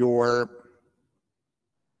your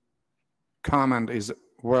comment is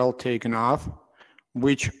well taken off,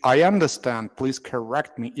 which I understand, please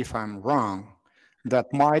correct me if I'm wrong,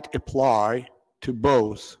 that might apply to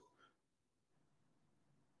both,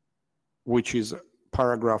 which is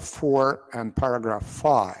paragraph 4 and paragraph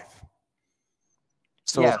 5.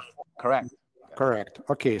 So, yes, correct. Correct.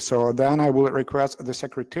 Okay, so then I will request the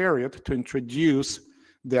Secretariat to introduce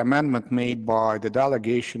the amendment made by the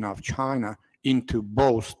delegation of China into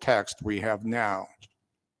both texts we have now.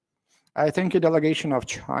 I thank you, delegation of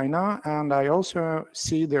China, and I also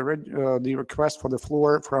see the request for the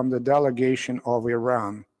floor from the delegation of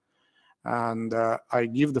Iran. And I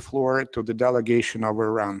give the floor to the delegation of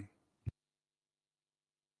Iran.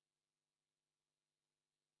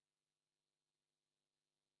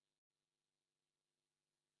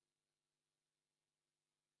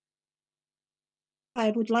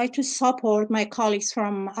 I would like to support my colleagues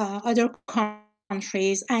from other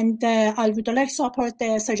countries, and I would like to support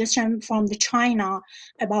the suggestion from the China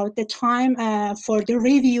about the time for the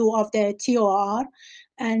review of the TOR,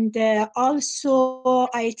 and also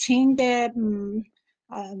I think the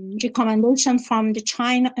recommendation from the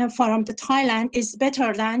Thailand is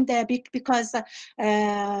better than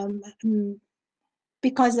because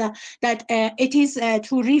it is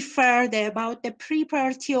to refer about the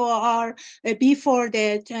prepare TOR before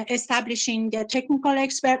the establishing the technical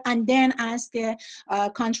expert, and then ask the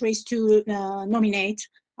countries to nominate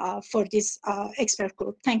for this expert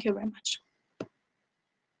group. Thank you very much.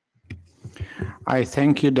 I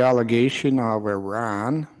thank you, delegation of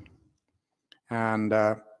Iran, and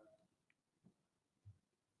I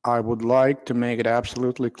would like to make it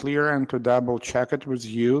absolutely clear and to double check it with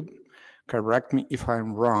you. Correct me if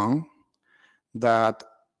I'm wrong, that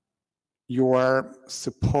you are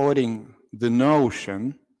supporting the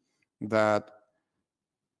notion that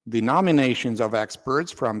the nominations of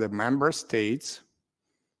experts from the member states,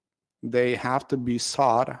 they have to be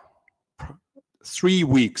sought 3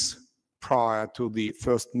 weeks prior to the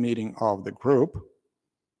first meeting of the group.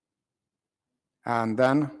 And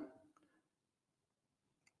then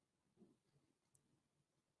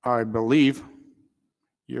I believe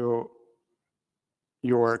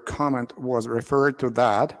your comment was referred to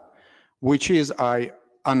that, which is, I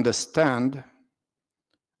understand,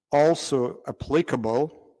 also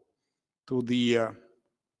applicable to the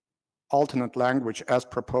alternate language as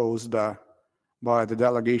proposed by the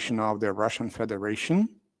delegation of the Russian Federation,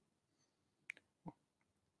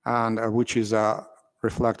 and which is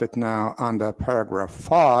reflected now under paragraph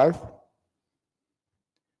 5.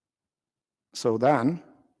 So then,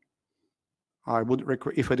 I would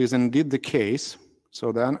request, if it is indeed the case,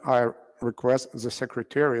 so then I request the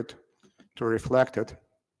Secretariat to reflect it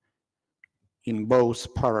in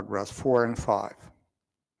both paragraphs 4 and 5.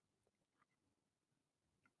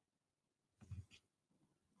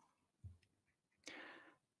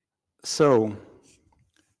 So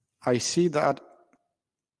I see that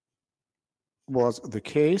was the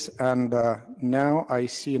case, and now I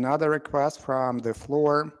see another request from the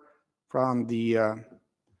floor from the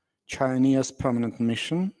Chinese Permanent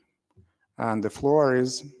Mission. And the floor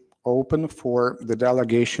is open for the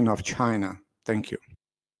delegation of China. Thank you.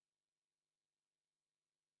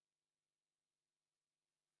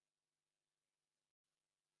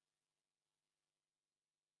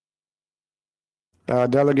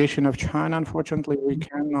 Delegation of China, unfortunately, we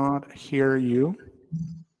cannot hear you.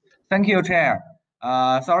 Thank you, Chair.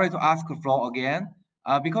 Sorry to ask the floor again.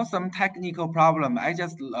 Because some technical problem, I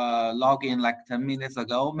just log in like 10 minutes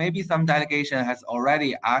ago. Maybe some delegation has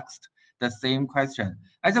already asked the same question.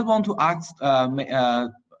 I just want to ask,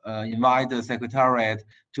 invite the secretariat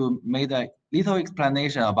to make a little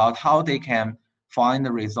explanation about how they can find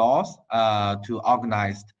the resource to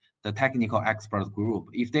organize the technical expert group.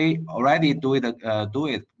 If they already do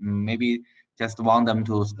it, maybe just want them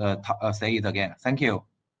to say it again. Thank you.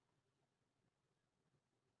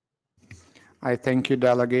 I thank you,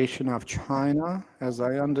 delegation of China. As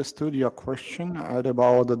I understood your question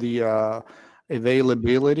about the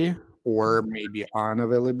availability or maybe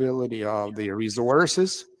unavailability of the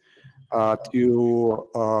resources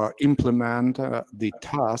to implement the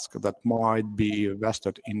task that might be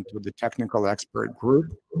vested into the technical expert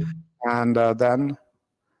group. And then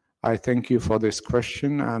I thank you for this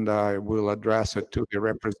question, and I will address it to the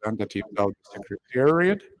representative of the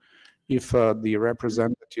Secretariat. If the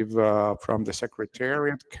representative from the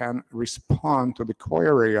Secretariat can respond to the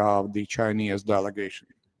query of the Chinese delegation.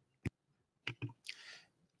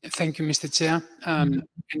 Thank you, Mr. Chair, and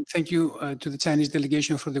thank you to the Chinese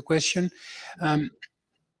delegation for the question.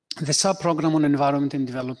 The sub-program on environment and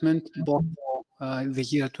development, both for the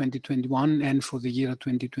year 2021 and for the year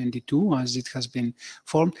 2022, as it has been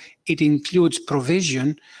formed, it includes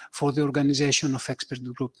provision for the organization of expert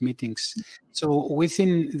group meetings. So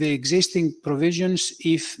within the existing provisions,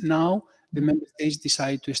 if now the member states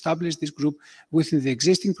decide to establish this group within the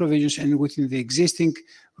existing provisions and within the existing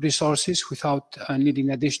resources without needing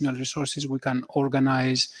additional resources, we can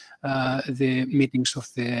organize the meetings of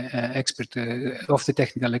the of the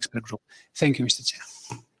technical expert group. Thank you, Mr. Chair.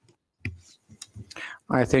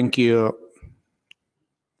 I thank you,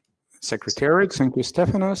 Secretariat. Thank you,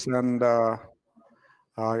 Stephanos. And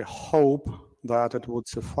I hope that it would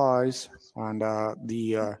suffice. And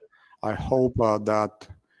I hope that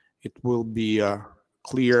it will be a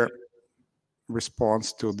clear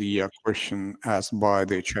response to the question asked by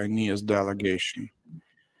the Chinese delegation.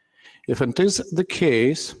 If it is the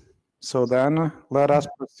case, so then let us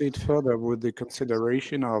proceed further with the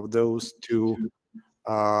consideration of those two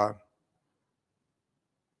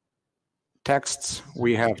texts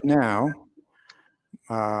we have now.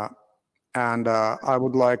 And I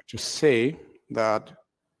would like to say that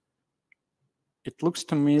it looks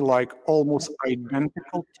to me like almost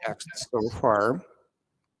identical texts so far.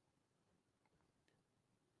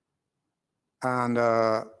 And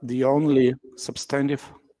the only substantive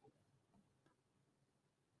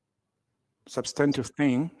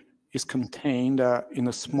thing is contained in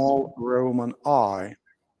a small Roman I,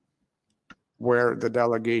 where the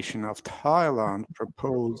delegation of Thailand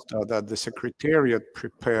proposed that the Secretariat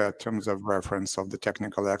prepare terms of reference of the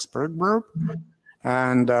technical expert group,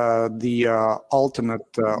 and the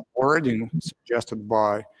alternate wording suggested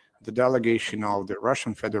by the delegation of the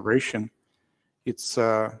Russian Federation, it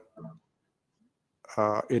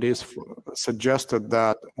is suggested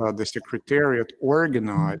that the Secretariat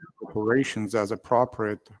organize operations as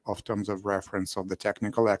appropriate of terms of reference of the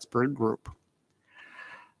technical expert group.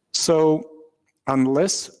 So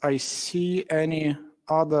unless I see any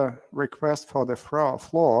other request for the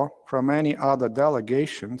floor from any other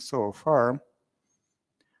delegation so far,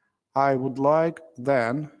 I would like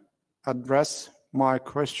then address my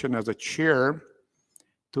question as a chair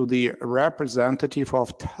to the representative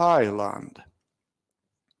of Thailand.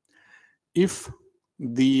 If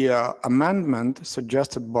the amendment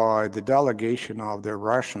suggested by the delegation of the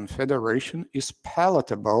Russian Federation is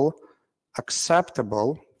palatable,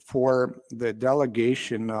 acceptable for the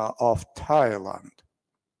delegation of Thailand.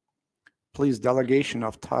 Please, delegation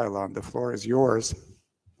of Thailand, the floor is yours.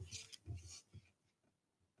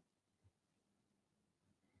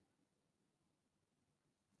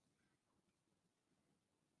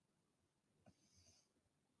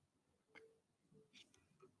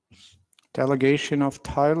 Delegation of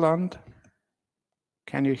Thailand,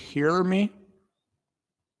 can you hear me?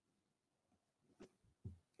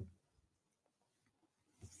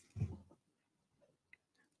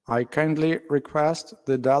 I kindly request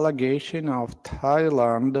the delegation of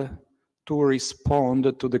Thailand to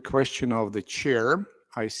respond to the question of the chair.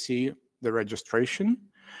 I see the registration.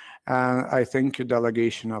 And I thank you,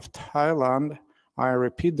 delegation of Thailand. I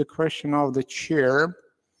repeat the question of the chair,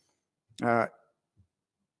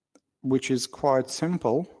 which is quite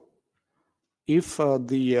simple. If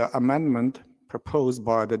the amendment proposed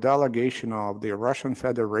by the delegation of the Russian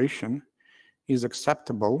Federation is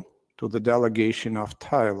acceptable to the delegation of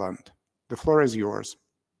Thailand, the floor is yours.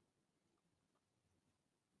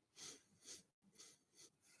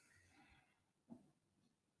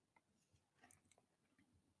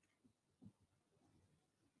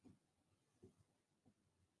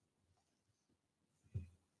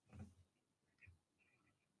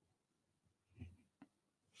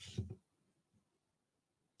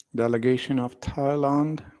 Delegation of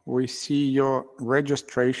Thailand, we see your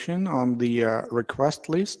registration on the request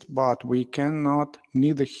list, but we cannot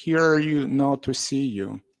neither hear you nor to see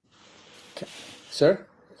you. Okay. Sir?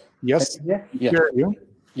 Yes, yeah. hear you.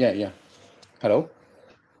 Yeah. Hello?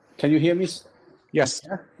 Can you hear me? Yes.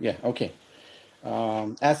 Yeah, okay.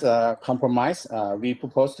 As a compromise, we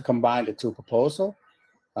propose to combine the two proposals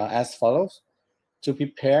as follows: to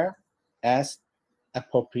prepare as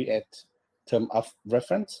appropriate term of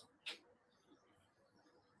reference.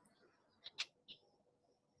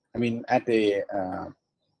 I mean, at the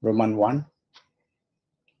Roman 1.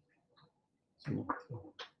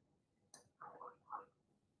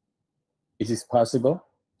 Is it possible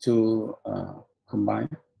to combine?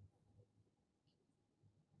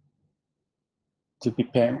 To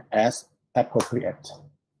prepare as appropriate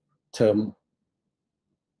term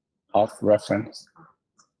of reference.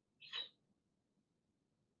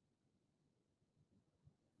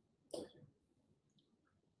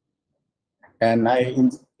 And I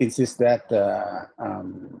insist that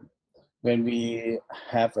when we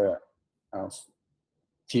have a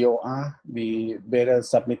TOR, we better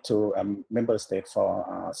submit to a member state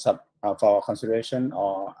for consideration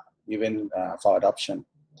or even for adoption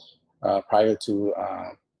prior to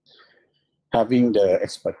having the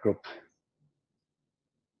expert group.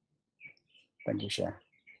 Thank you, Chair.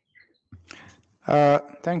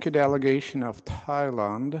 Thank you, delegation of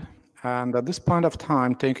Thailand. And at this point of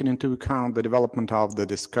time, taking into account the development of the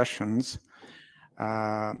discussions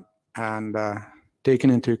and taking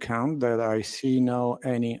into account that I see no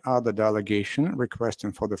any other delegation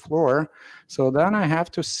requesting for the floor, so then I have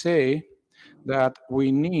to say that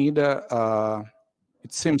we need, it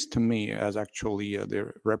seems to me as actually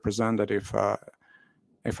the representative,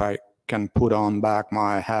 if I can put on back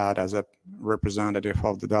my hat as a representative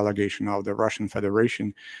of the delegation of the Russian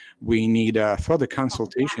Federation, we need further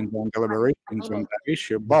consultations and deliberations on that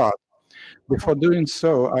issue. But before doing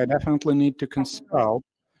so, I definitely need to consult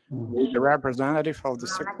with the representative of the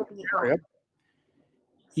Secretariat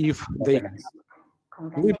if they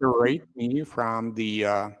liberate me from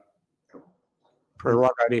the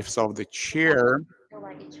prerogatives of the chair,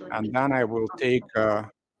 and then I will take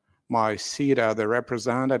my seat as the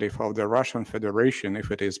representative of the Russian Federation, if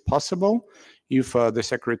it is possible, if the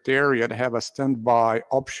Secretariat have a standby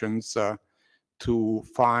options to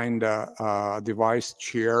find the vice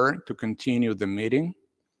chair to continue the meeting.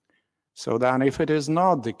 So then if it is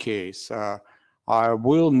not the case, I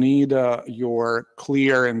will need your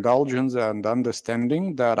clear indulgence and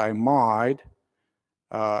understanding that I might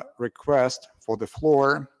request for the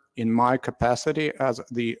floor in my capacity as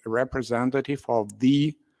the representative of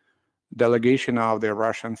the delegation of the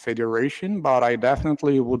Russian Federation, but I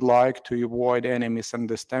definitely would like to avoid any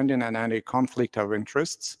misunderstanding and any conflict of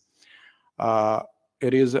interests.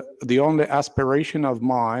 It is the only aspiration of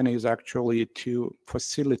mine is actually to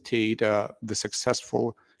facilitate the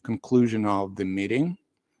successful conclusion of the meeting.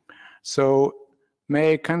 So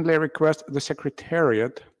may I kindly request the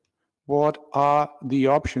Secretariat, what are the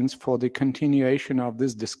options for the continuation of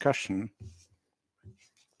this discussion?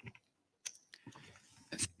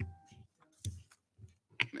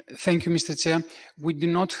 Thank you, Mr. Chair. We do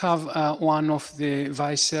not have one of the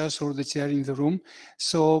vice chairs or the chair in the room.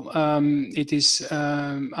 So it is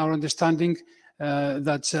our understanding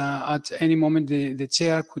that at any moment the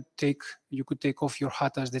chair could you could take off your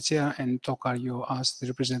hat as the chair and talk as the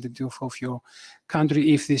representative of your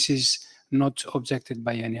country if this is not objected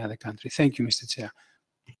by any other country. Thank you, Mr. Chair.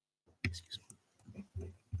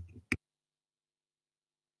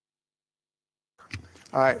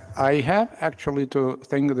 I have actually to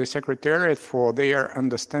thank the Secretariat for their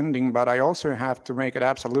understanding, but I also have to make it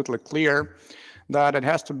absolutely clear that it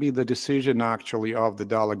has to be the decision actually of the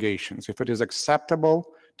delegations. If it is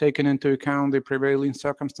acceptable, taking into account the prevailing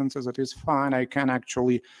circumstances, it is fine. I can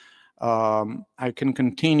actually, I can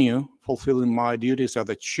continue fulfilling my duties as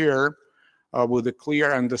the chair with a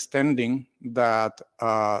clear understanding that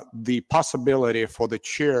the possibility for the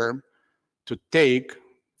chair to take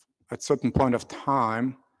at certain point of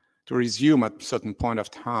time, to resume at certain point of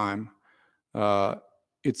time,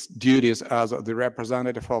 its duties as the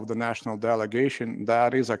representative of the national delegation,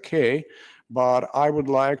 that is okay. But I would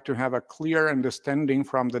like to have a clear understanding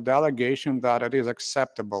from the delegation that it is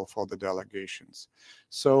acceptable for the delegations.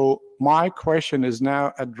 So my question is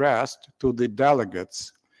now addressed to the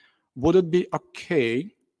delegates. Would it be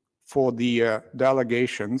okay for the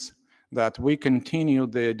delegations that we continue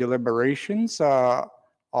the deliberations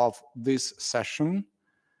of this session,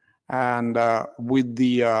 and with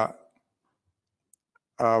the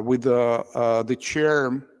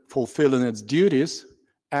chair fulfilling its duties,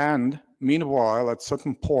 and meanwhile, at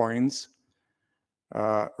certain points,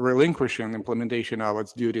 relinquishing implementation of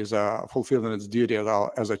its duties, fulfilling its duty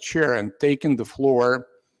as a chair and taking the floor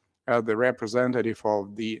as the representative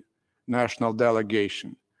of the national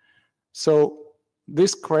delegation. So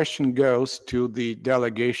this question goes to the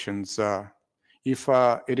delegations. If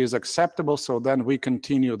it is acceptable, so then we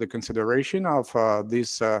continue the consideration of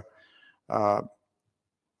this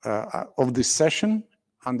session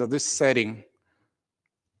under this setting.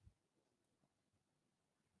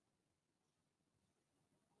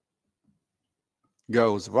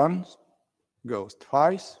 Goes once, goes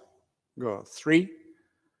twice, goes three.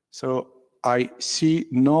 So I see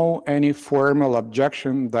any formal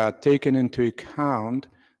objection that, taken into account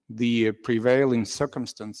the prevailing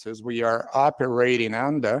circumstances we are operating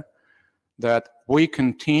under, that we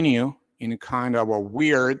continue in a kind of a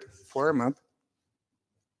weird format,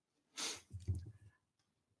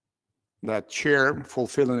 that chair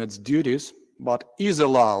fulfilling its duties, but is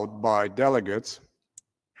allowed by delegates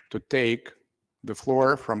to take the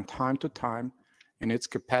floor from time to time in its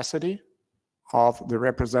capacity of the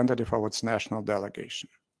representative of its national delegation.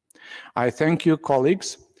 I thank you,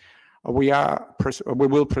 colleagues. We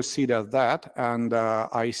will proceed as that, and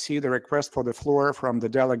I see the request for the floor from the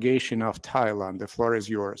delegation of Thailand. The floor is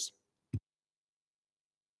yours.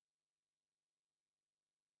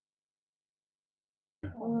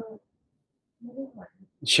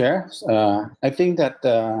 Chair, I think that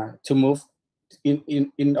to move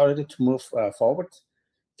in order to move forward,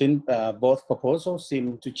 since both proposals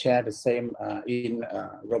seem to share the same in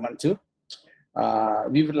Roman 2,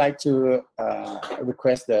 we would like to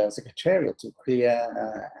request the Secretariat to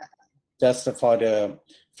clear just for the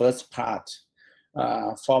first part.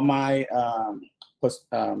 For my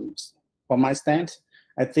stand,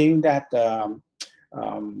 I think that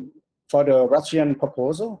for the Russian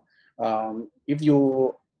proposal, if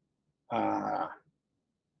you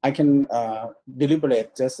I can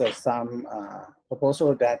deliberate just some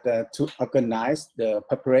proposal that to organize the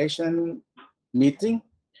preparation meeting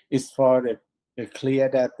is for the clear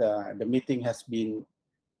that the meeting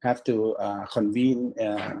have to convene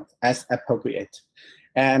as appropriate,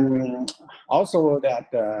 and also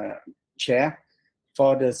that chair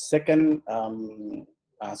for the second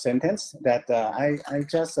sentence that I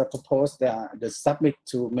just propose the submit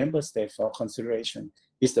to member state for consideration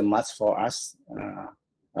is a must for us.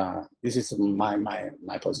 This is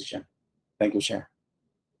my position. Thank you, Chair.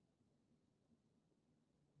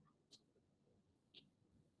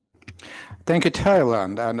 Thank you,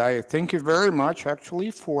 Thailand, and I thank you very much,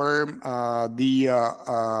 actually, for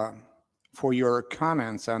for your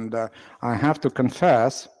comments. And I have to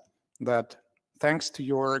confess that thanks to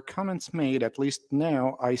your comments made, at least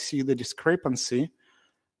now I see the discrepancy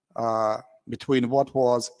between what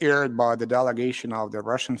was aired by the delegation of the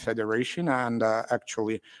Russian Federation and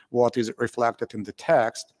actually what is reflected in the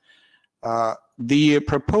text. The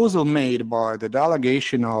proposal made by the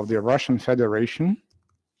delegation of the Russian Federation,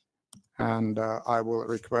 and I will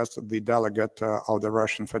request the delegate of the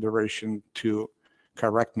Russian Federation to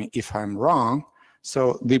correct me if I'm wrong.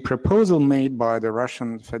 So the proposal made by the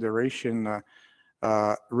Russian Federation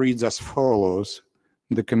reads as follows.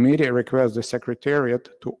 The committee requests the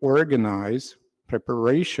Secretariat to organize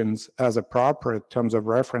preparations as appropriate terms of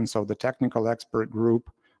reference of the technical expert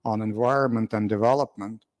group on environment and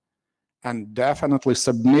development, and definitely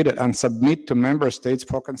submit to member states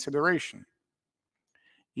for consideration.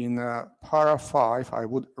 In para 5, I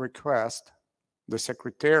would request the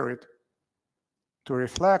Secretariat to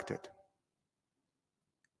reflect it,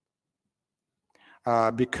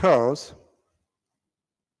 because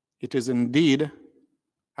it is indeed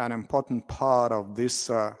an important part of this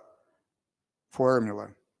formula.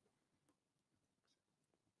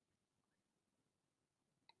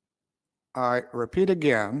 I repeat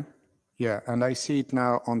again, and I see it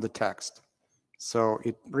now on the text. So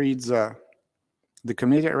it reads, the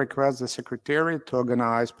committee requests the Secretariat to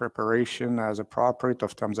organize preparation as appropriate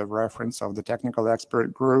of terms of reference of the technical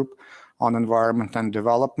expert group on environment and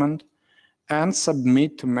development and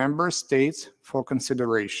submit to member states for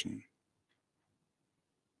consideration.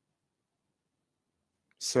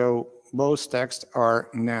 So both texts are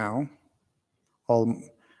now all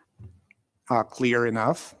clear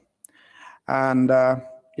enough. And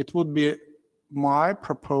it would be my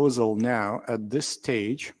proposal now at this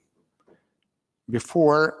stage,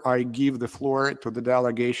 before I give the floor to the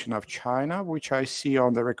delegation of China, which I see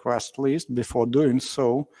on the request list, before doing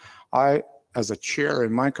so, I, as a chair,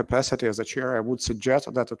 in my capacity as a chair, I would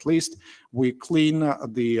suggest that at least we clean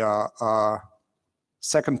the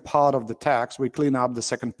second part of the text, we clean up the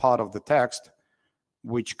second part of the text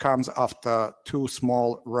which comes after two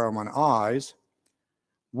small Roman i's,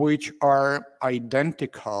 which are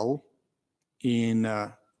identical in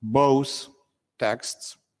both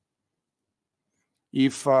texts.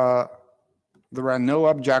 If there are no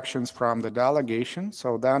objections from the delegation,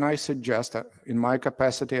 so then I suggest that in my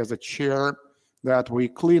capacity as a chair that we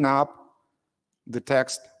clean up the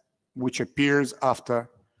text which appears after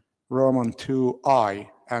Roman 2I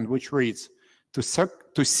and which reads,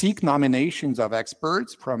 to seek nominations of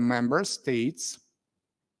experts from member states,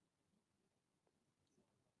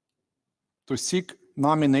 to seek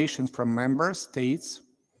nominations from member states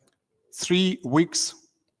 3 weeks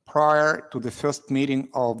prior to the first meeting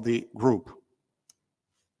of the group.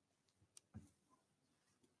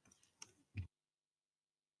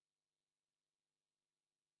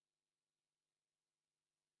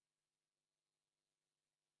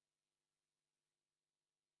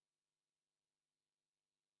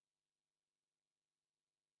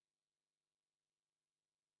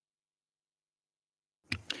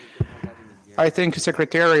 I think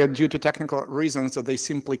Secretariat, due to technical reasons, they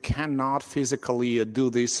simply cannot physically do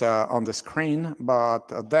this on the screen,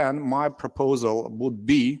 but then my proposal would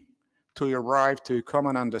be to arrive to a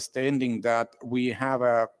common understanding that we have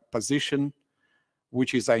a position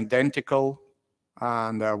which is identical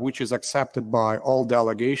and which is accepted by all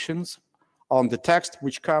delegations on the text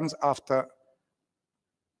which comes after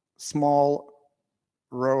small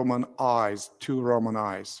Roman i's, two Roman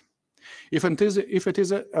i's. If it is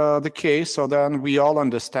the case, so then we all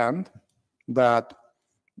understand that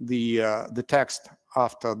the text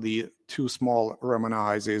after the two small Roman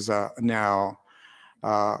i's is now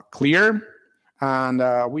clear,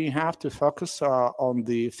 and we have to focus on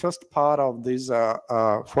the first part of this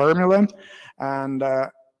formula. And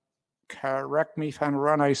correct me if I'm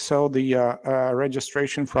wrong, I saw the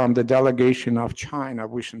registration from the delegation of China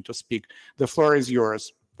wishing to speak. The floor is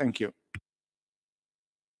yours. Thank you.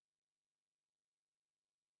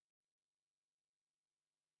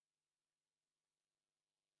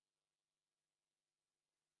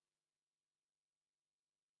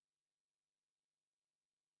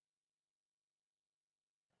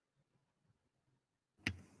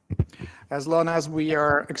 As long as we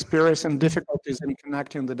are experiencing difficulties in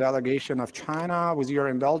connecting the delegation of China, with your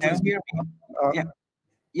indulgence. Can you hear me?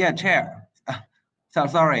 Yeah, Chair. So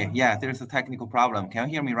sorry. Yeah, there's a technical problem. Can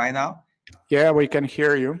you hear me right now? Yeah, we can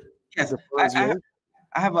hear you. Yes, I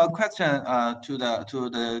have a question to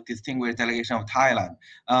the distinguished delegation of Thailand.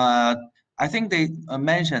 I think they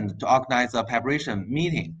mentioned to organize a preparation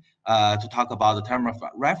meeting to talk about the term of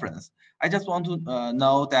reference. I just want to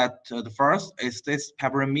know that the first is this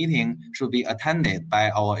preparation meeting should be attended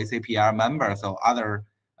by our ACPR members or other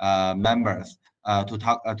members to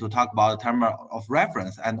talk about the term of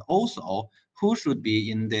reference, and also who should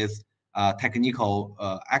be in this technical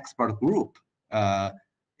expert group.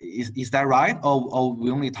 Is that right, or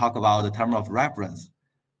we only talk about the term of reference?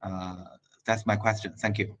 That's my question.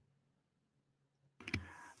 Thank you.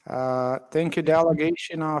 Thank you,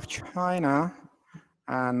 delegation of China.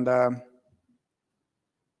 And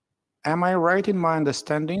am I right in my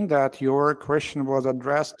understanding that your question was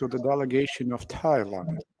addressed to the delegation of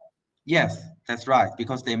Thailand? Yes, that's right,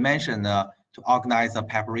 because they mentioned to organize a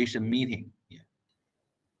preparation meeting.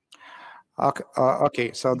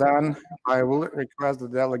 Okay, so then I will request the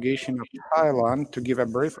delegation of Thailand to give a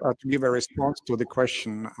brief, to give a response to the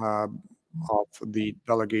question of the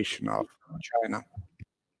delegation of China.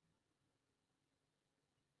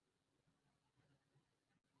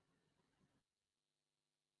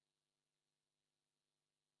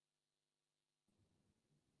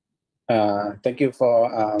 Thank you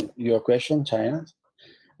for your question, China.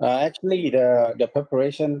 Actually, the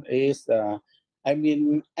preparation is, I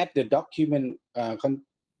mean, at the document of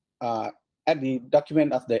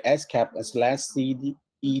the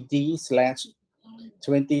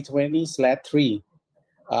SCED/2020/3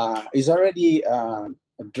 is already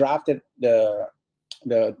drafted the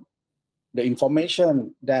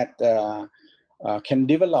information that can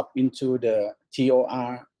develop into the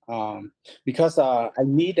TOR. Because I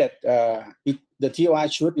need that the TOR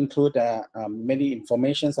should include many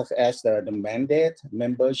information such as the mandate,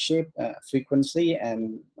 membership, frequency,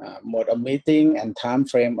 and mode of meeting, and time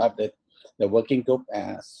frame of the working group,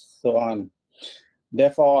 and so on.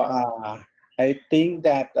 Therefore, I think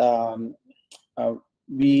that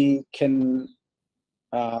we can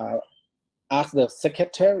ask the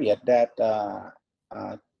secretariat that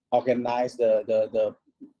organize the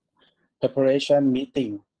preparation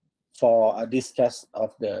meeting for a discuss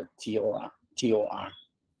of the TOR.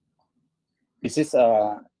 Is this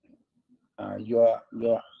your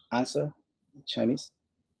answer, Chinese?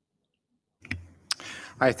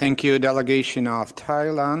 I thank you, delegation of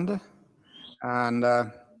Thailand. And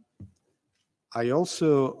I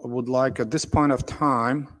also would like at this point of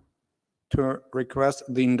time to request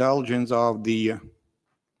the indulgence of the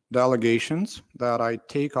delegations that I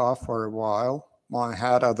take off for a while my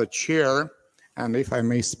hat as the chair, and if I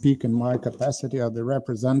may speak in my capacity as the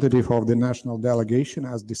representative of the national delegation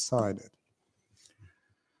as decided.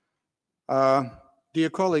 Dear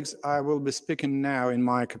colleagues, I will be speaking now in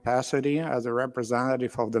my capacity as a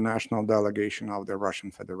representative of the national delegation of the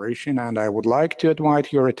Russian Federation, and I would like to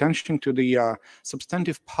invite your attention to the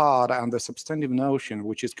substantive part and the substantive notion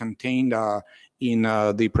which is contained in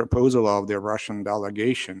the proposal of the Russian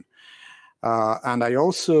delegation. And I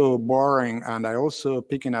also borrowing and I also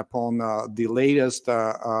picking up on the latest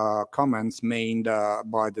comments made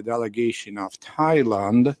by the delegation of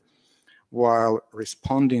Thailand, while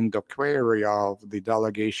responding to the query of the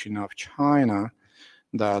delegation of China,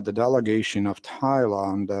 that the delegation of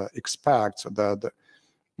Thailand expects that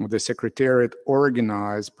the Secretariat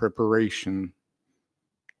organize preparation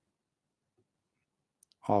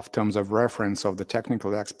of terms of reference of the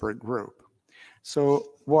technical expert group.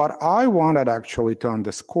 So what I wanted actually to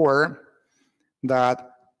underscore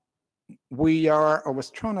that we are of a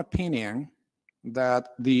strong opinion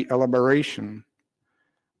that the elaboration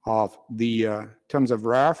of the terms of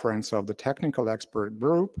reference of the technical expert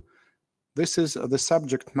group, this is the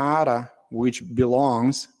subject matter which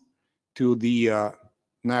belongs to the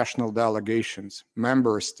national delegations,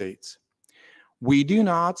 member states. We do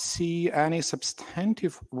not see any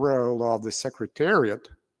substantive role of the Secretariat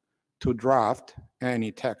to draft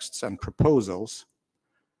any texts and proposals,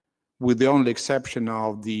 with the only exception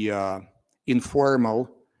of the informal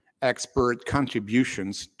expert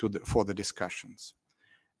contributions to for the discussions.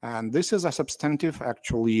 And this is a substantive,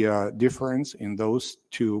 actually, difference in those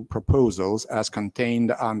two proposals as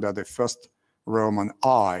contained under the first Roman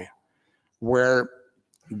I, where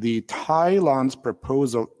the Thailand's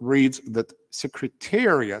proposal reads that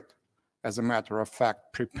Secretariat, as a matter of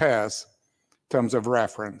fact, prepares terms of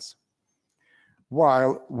reference,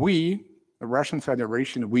 while we, the Russian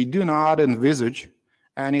Federation, we do not envisage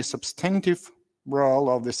any substantive role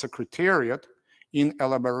of the Secretariat in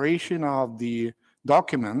elaboration of the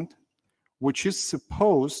document, which is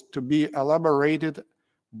supposed to be elaborated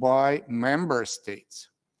by member states.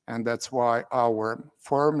 And that's why our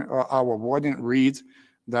wording reads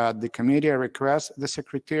that the committee requests the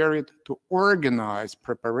Secretariat to organize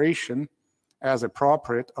preparation as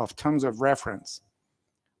appropriate of terms of reference,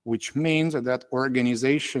 which means that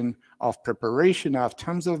organization of preparation of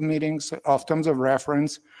terms of meetings, of terms of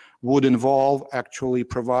reference would involve actually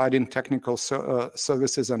providing technical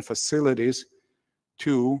services and facilities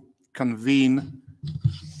to convene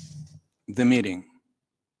the meeting.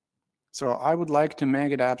 So I would like to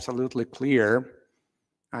make it absolutely clear,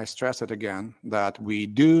 I stress it again, that we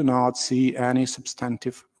do not see any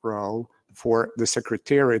substantive role for the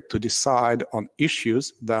Secretariat to decide on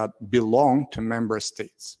issues that belong to member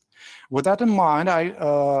states. With that in mind,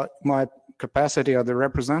 my capacity as the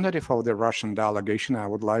representative of the Russian delegation, I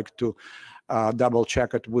would like to double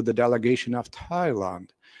check it with the delegation of Thailand.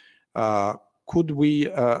 Could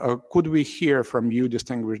we hear from you,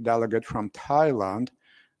 distinguished delegate from Thailand,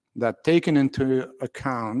 that taking into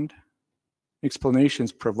account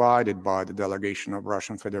explanations provided by the delegation of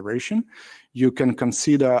Russian Federation, you can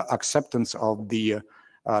consider acceptance of the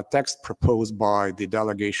text proposed by the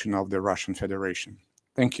delegation of the Russian Federation?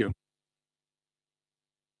 Thank you.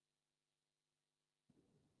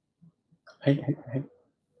 Thank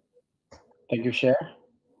you, Chair.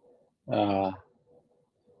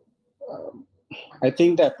 I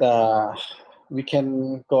think that we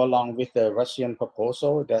can go along with the Russian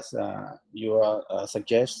proposal that you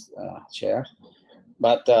suggest, Chair.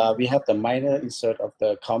 But we have the minor insert of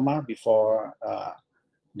the comma before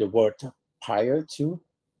the word prior to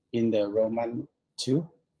in the Roman II.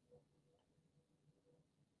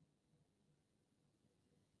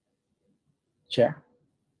 Chair.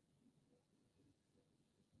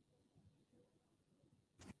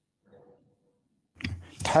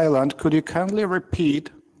 Thailand, could you kindly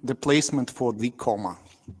repeat the placement for the comma?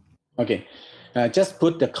 Okay, just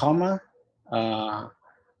put the comma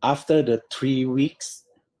after the 3 weeks.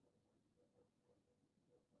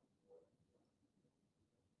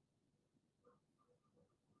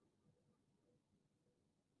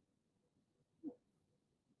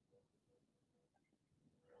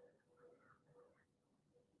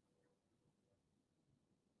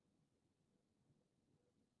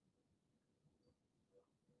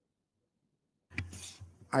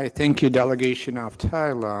 I thank you, delegation of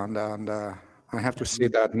Thailand, and I have to say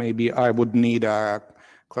that maybe I would need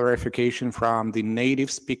clarification from the native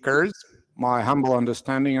speakers. My humble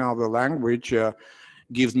understanding of the language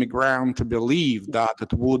gives me ground to believe that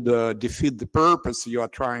it would defeat the purpose you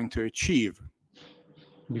are trying to achieve.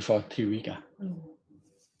 Before 3 weeks.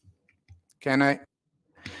 Can I?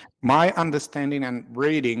 My understanding and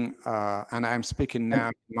reading, and I'm speaking now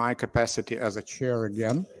in my capacity as a chair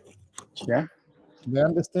again. Chair. The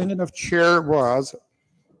understanding of chair was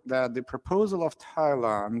that the proposal of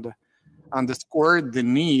Thailand underscored the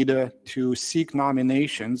need to seek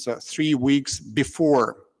nominations 3 weeks before,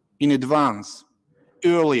 in advance,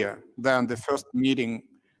 earlier than the first meeting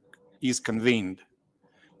is convened.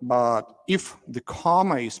 But if the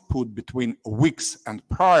comma is put between weeks and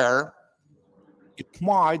prior, it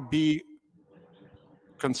might be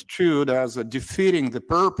construed as defeating the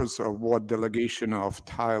purpose of what delegation of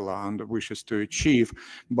Thailand wishes to achieve.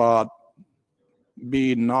 But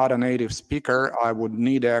being not a native speaker, I would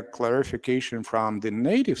need a clarification from the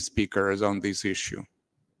native speakers on this issue.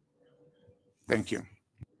 Thank you.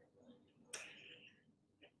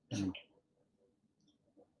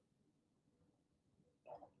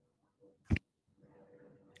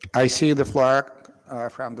 I see the flag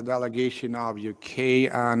from the delegation of UK,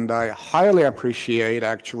 and I highly appreciate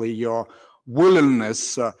actually your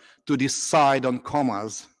willingness to decide on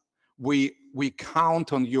commas. We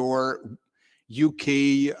count on your UK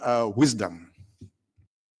wisdom.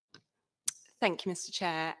 Thank you, Mr.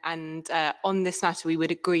 Chair. And on this matter, we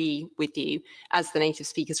would agree with you as the native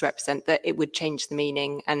speakers represent that it would change the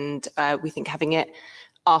meaning, and we think having it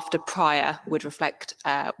after prior would reflect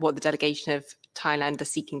what the delegation of Thailand are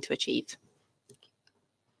seeking to achieve.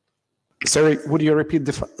 Sorry, would you repeat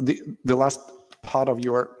the last part of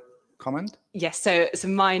your comment? Yes, so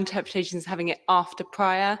my interpretation is having it after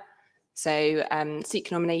prior. So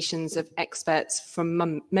seek nominations of experts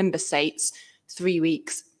from member states 3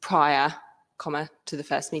 weeks prior, comma, to the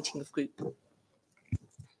first meeting of group.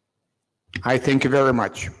 I thank you very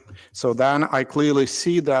much. So then I clearly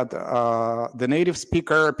see that the native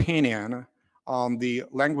speaker opinion on the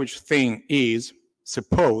language thing is,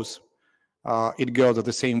 suppose it goes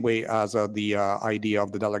the same way as the idea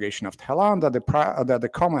of the delegation of Thailand, that the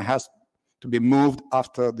comma has to be moved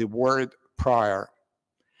after the word prior.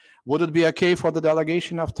 Would it be okay for the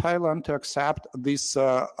delegation of Thailand to accept this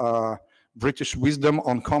British wisdom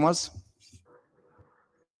on commas?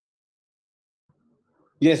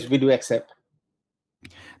 Yes, we do accept.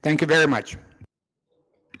 Thank you very much.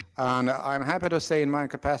 And I'm happy to say in my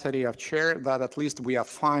capacity of chair that at least we are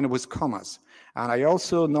fine with commas. And I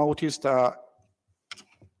also noticed,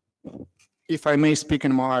 if I may speak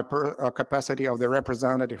in my capacity of the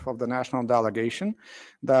representative of the national delegation,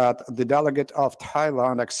 that the delegate of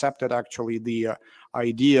Thailand accepted actually the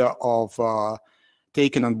idea of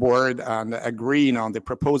taking on board and agreeing on the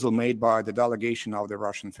proposal made by the delegation of the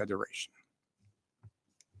Russian Federation.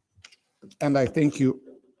 And I thank you,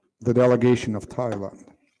 the delegation of Thailand.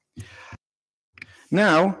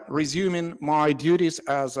 Now, resuming my duties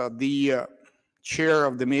as the chair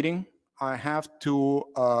of the meeting, I have to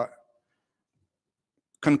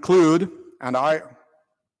conclude, and I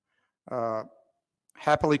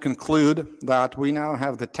happily conclude that we now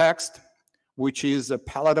have the text, which is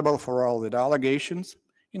palatable for all the delegations,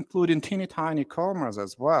 including teeny tiny commas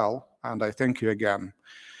as well. And I thank you again,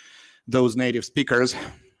 those native speakers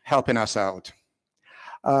helping us out.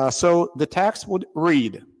 So the text would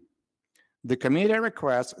read, the committee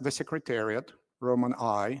requests the Secretariat, Roman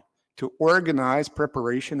I, to organize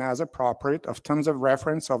preparation as appropriate of terms of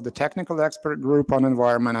reference of the Technical Expert Group on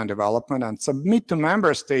Environment and Development and submit to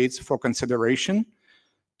member states for consideration,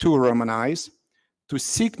 to Roman I's, to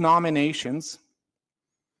seek nominations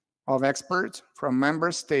of experts from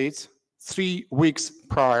member states 3 weeks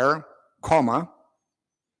prior, comma,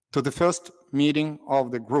 to the first meeting of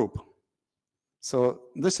the group. So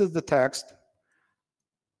this is the text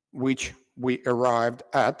which we arrived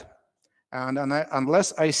at. And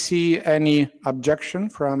unless I see any objection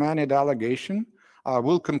from any delegation, I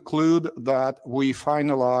will conclude that we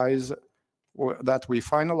finalize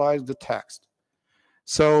the text.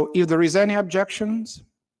 So if there is any objections,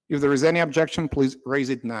 please raise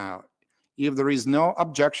it now. If there is no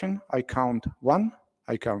objection, I count 1,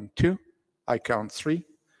 I count 2, I count 3.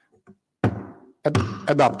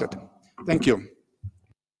 Adopted. Thank you.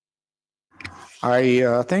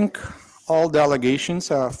 I thank all delegations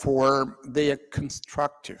for their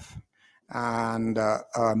constructive and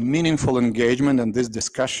meaningful engagement in these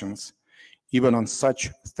discussions, even on such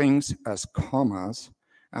things as commas.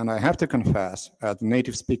 And I have to confess, as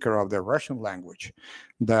native speaker of the Russian language,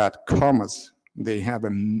 that commas, they have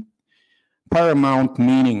a paramount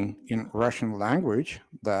meaning in Russian language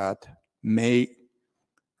that may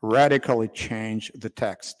radically change the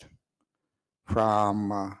text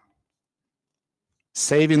from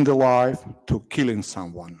saving the life to killing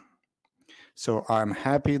someone. So I'm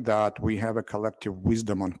happy that we have a collective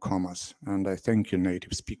wisdom on commas, and I thank you,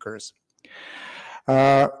 native speakers.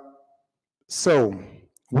 So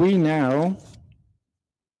we now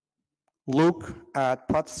look at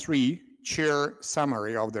part 3, chair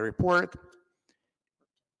summary of the report.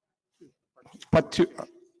 Part 2,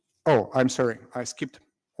 oh, I'm sorry, I skipped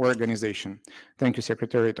organization. Thank you,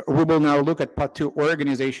 Secretariat. We will now look at part 2,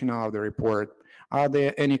 organization of the report. Are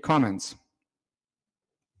there any comments?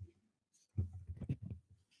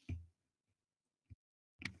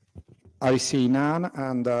 I see none,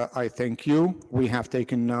 and I thank you. We have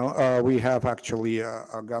taken we have actually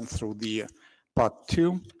gone through the part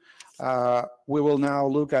 2. We will now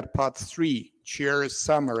look at part 3, chair's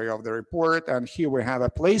summary of the report, and here we have a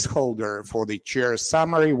placeholder for the chair's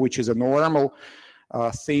summary, which is a normal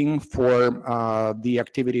thing for the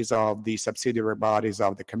activities of the subsidiary bodies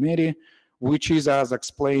of the committee, which is, as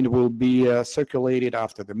explained, will be circulated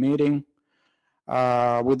after the meeting.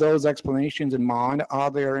 With those explanations in mind, are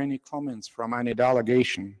there any comments from any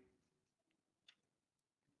delegation?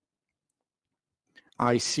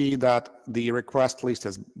 I see that the request list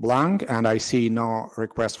is blank, and I see no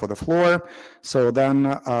request for the floor. So then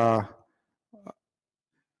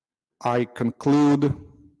I conclude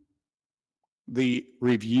the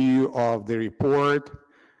review of the report,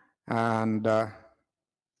 and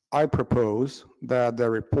I propose that the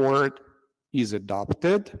report is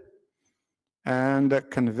adopted and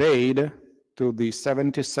conveyed to the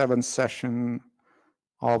 77th session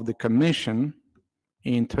of the Commission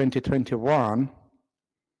in 2021.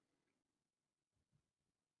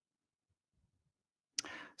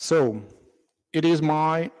 So it is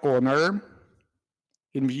my honor,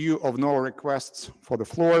 in view of no requests for the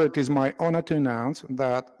floor, it is my honor to announce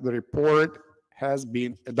that the report has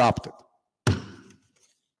been adopted.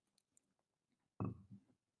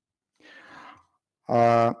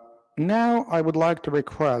 Now I would like to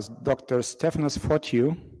request Dr. Stefanos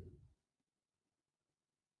Fotiou,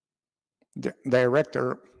 the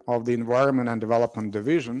Director of the Environment and Development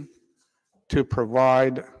Division, to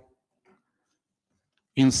provide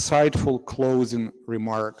insightful closing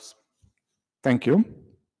remarks. Thank you.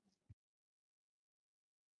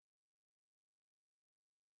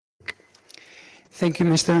 Thank you,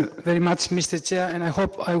 very much, Mr. Chair, and I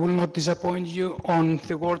hope I will not disappoint you on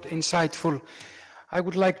the word insightful. I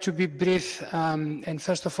would like to be brief and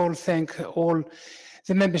first of all thank all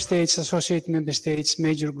the member states, associate member states,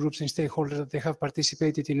 major groups and stakeholders that they have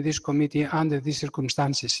participated in this committee under these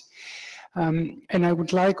circumstances. And I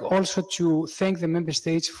would like also to thank the member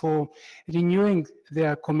states for renewing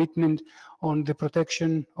their commitment on the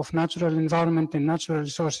protection of natural environment and natural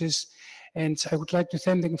resources. And I would like to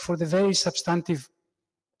thank them for the very substantive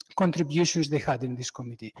contributions they had in this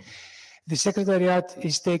committee. The Secretariat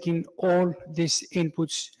is taking all these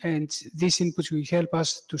inputs, and these inputs will help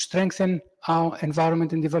us to strengthen our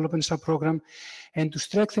environment and development sub-program and to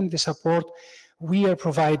strengthen the support we are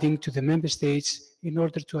providing to the member states in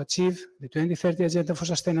order to achieve the 2030 Agenda for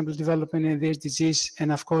Sustainable Development and the SDGs,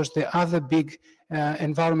 and of course the other big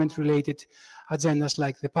environment-related agendas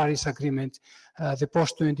like the Paris Agreement, the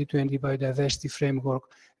post-2020 biodiversity framework,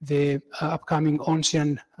 the upcoming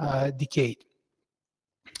ocean decade.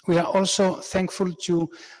 We are also thankful to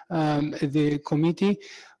the committee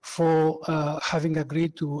for having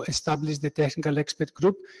agreed to establish the technical expert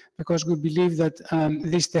group, because we believe that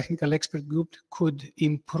this technical expert group could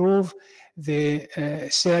improve the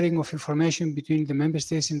sharing of information between the member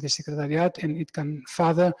states and the Secretariat, and it can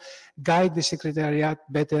further guide the Secretariat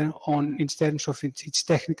better in terms of its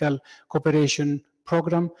technical cooperation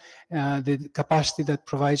program, the capacity that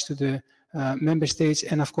provides to the member states,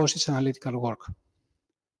 and of course its analytical work.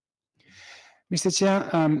 Mr. Chair,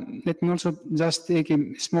 let me also just take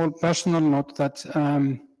a small personal note that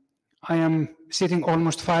I am sitting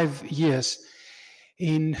almost 5 years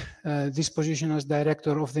in this position as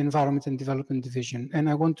Director of the Environment and Development Division. And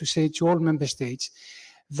I want to say to all member states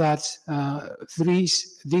that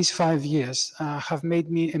these 5 years have made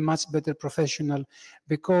me a much better professional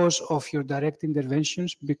because of your direct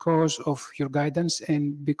interventions, because of your guidance,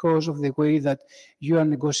 and because of the way that you are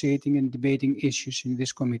negotiating and debating issues in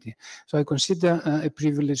this committee. So I consider a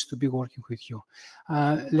privilege to be working with you.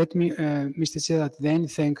 Let me, Mr. Chair, at the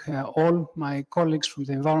end thank all my colleagues from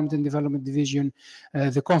the Environment and Development Division,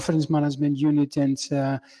 the Conference Management Unit, and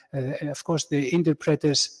of course the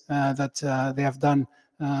interpreters that they have done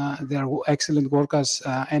their excellent workers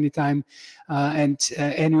anytime, and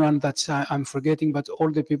anyone that I'm forgetting, but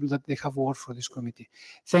all the people that they have worked for this committee.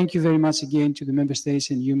 Thank you very much again to the member states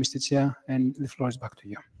and you, Mr. Chair, and the floor is back to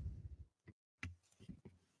you.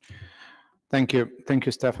 Thank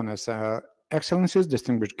you, Stephanos. Excellencies,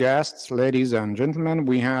 distinguished guests, ladies and gentlemen,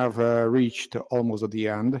 we have reached almost at the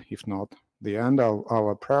end, if not the end of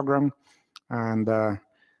our program, and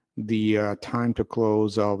the time to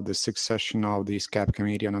close of the sixth session of the SCAP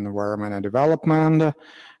Committee on Environment and Development.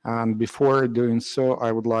 And before doing so,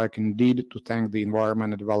 I would like indeed to thank the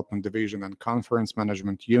Environment and Development Division and Conference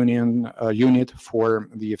Management Unit for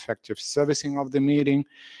the effective servicing of the meeting.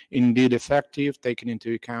 Indeed effective, taking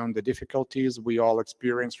into account the difficulties we all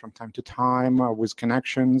experience from time to time with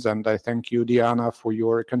connections. And I thank you, Diana, for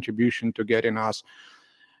your contribution to getting us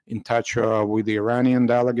in touch with the Iranian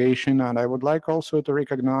delegation. And I would like also to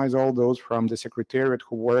recognize all those from the Secretariat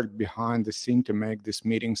who worked behind the scene to make this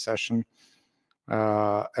meeting session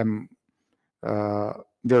a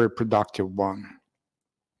very productive one.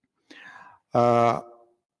 I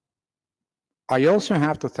also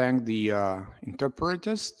have to thank the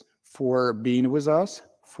interpreters for being with us,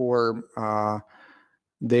 for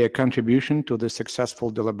their contribution to the successful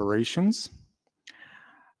deliberations.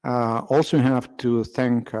 Also have to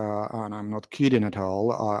thank, and I'm not kidding at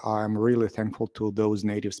all, I'm really thankful to those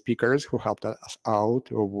native speakers who helped us out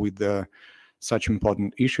with such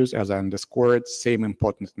important issues, as I underscored, same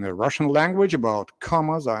important in the Russian language about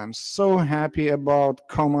commas. I am so happy about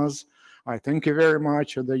commas. I thank you very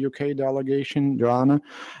much, the UK delegation, Joanna.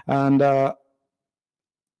 And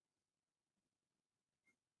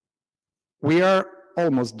we are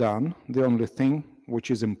almost done. The only thing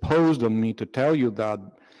which is imposed on me to tell you that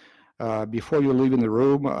before you leave in the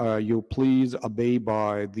room, you please obey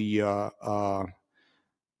by the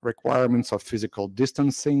requirements of physical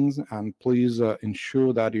distancing, and please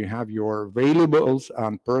ensure that you have your valuables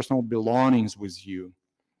and personal belongings with you.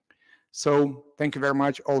 So thank you very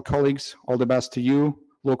much, all colleagues. All the best to you.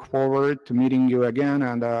 Look forward to meeting you again,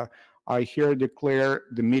 and I here declare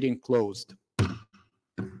the meeting closed.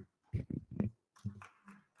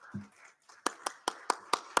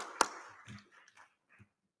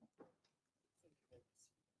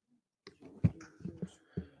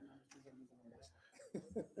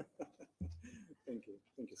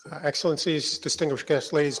 Excellencies, distinguished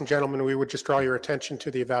guests, ladies and gentlemen, we would just draw your attention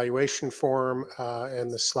to the evaluation form,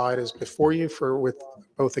 and the slide is before you with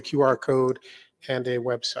both a QR code and a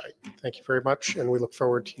website. Thank you very much, and we look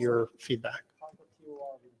forward to your feedback.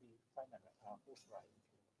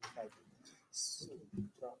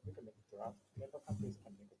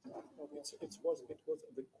 It was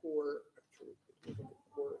the core, actually, it was the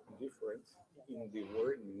core difference in the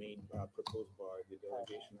word made proposed by the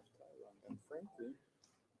delegation of Thailand, and frankly,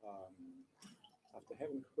 after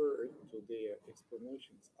having heard to their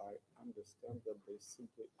explanations, I understand that they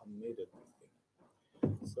simply omitted the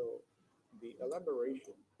thing. So the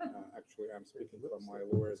elaboration, actually, I'm speaking from my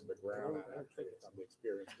lawyer's background and actually from the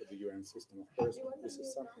experience with the UN system. Of course, this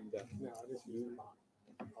is something that you,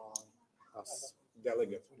 as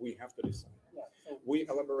delegates, we have to decide. We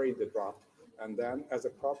elaborate the draft, and then as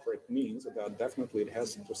appropriate means that definitely it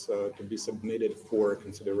has to be submitted for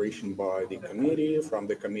consideration by the committee, from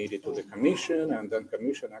the committee to the commission, and then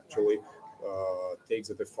commission actually takes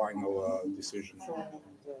the final decision.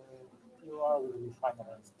 POR will be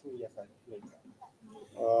finalized 2 years later.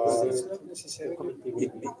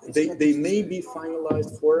 They may be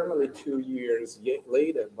finalized formally 2 years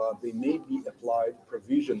later, but they may be applied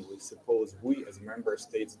provisionally, suppose we as member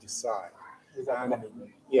states decide. And,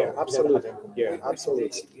 yeah, absolutely. Yeah,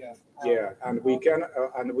 absolutely. Yeah, and we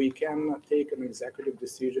can take an executive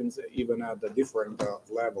decisions even at a different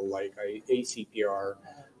level, like ACPR.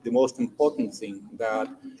 The most important thing that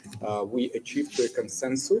we achieved a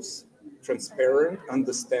consensus, transparent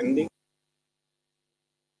understanding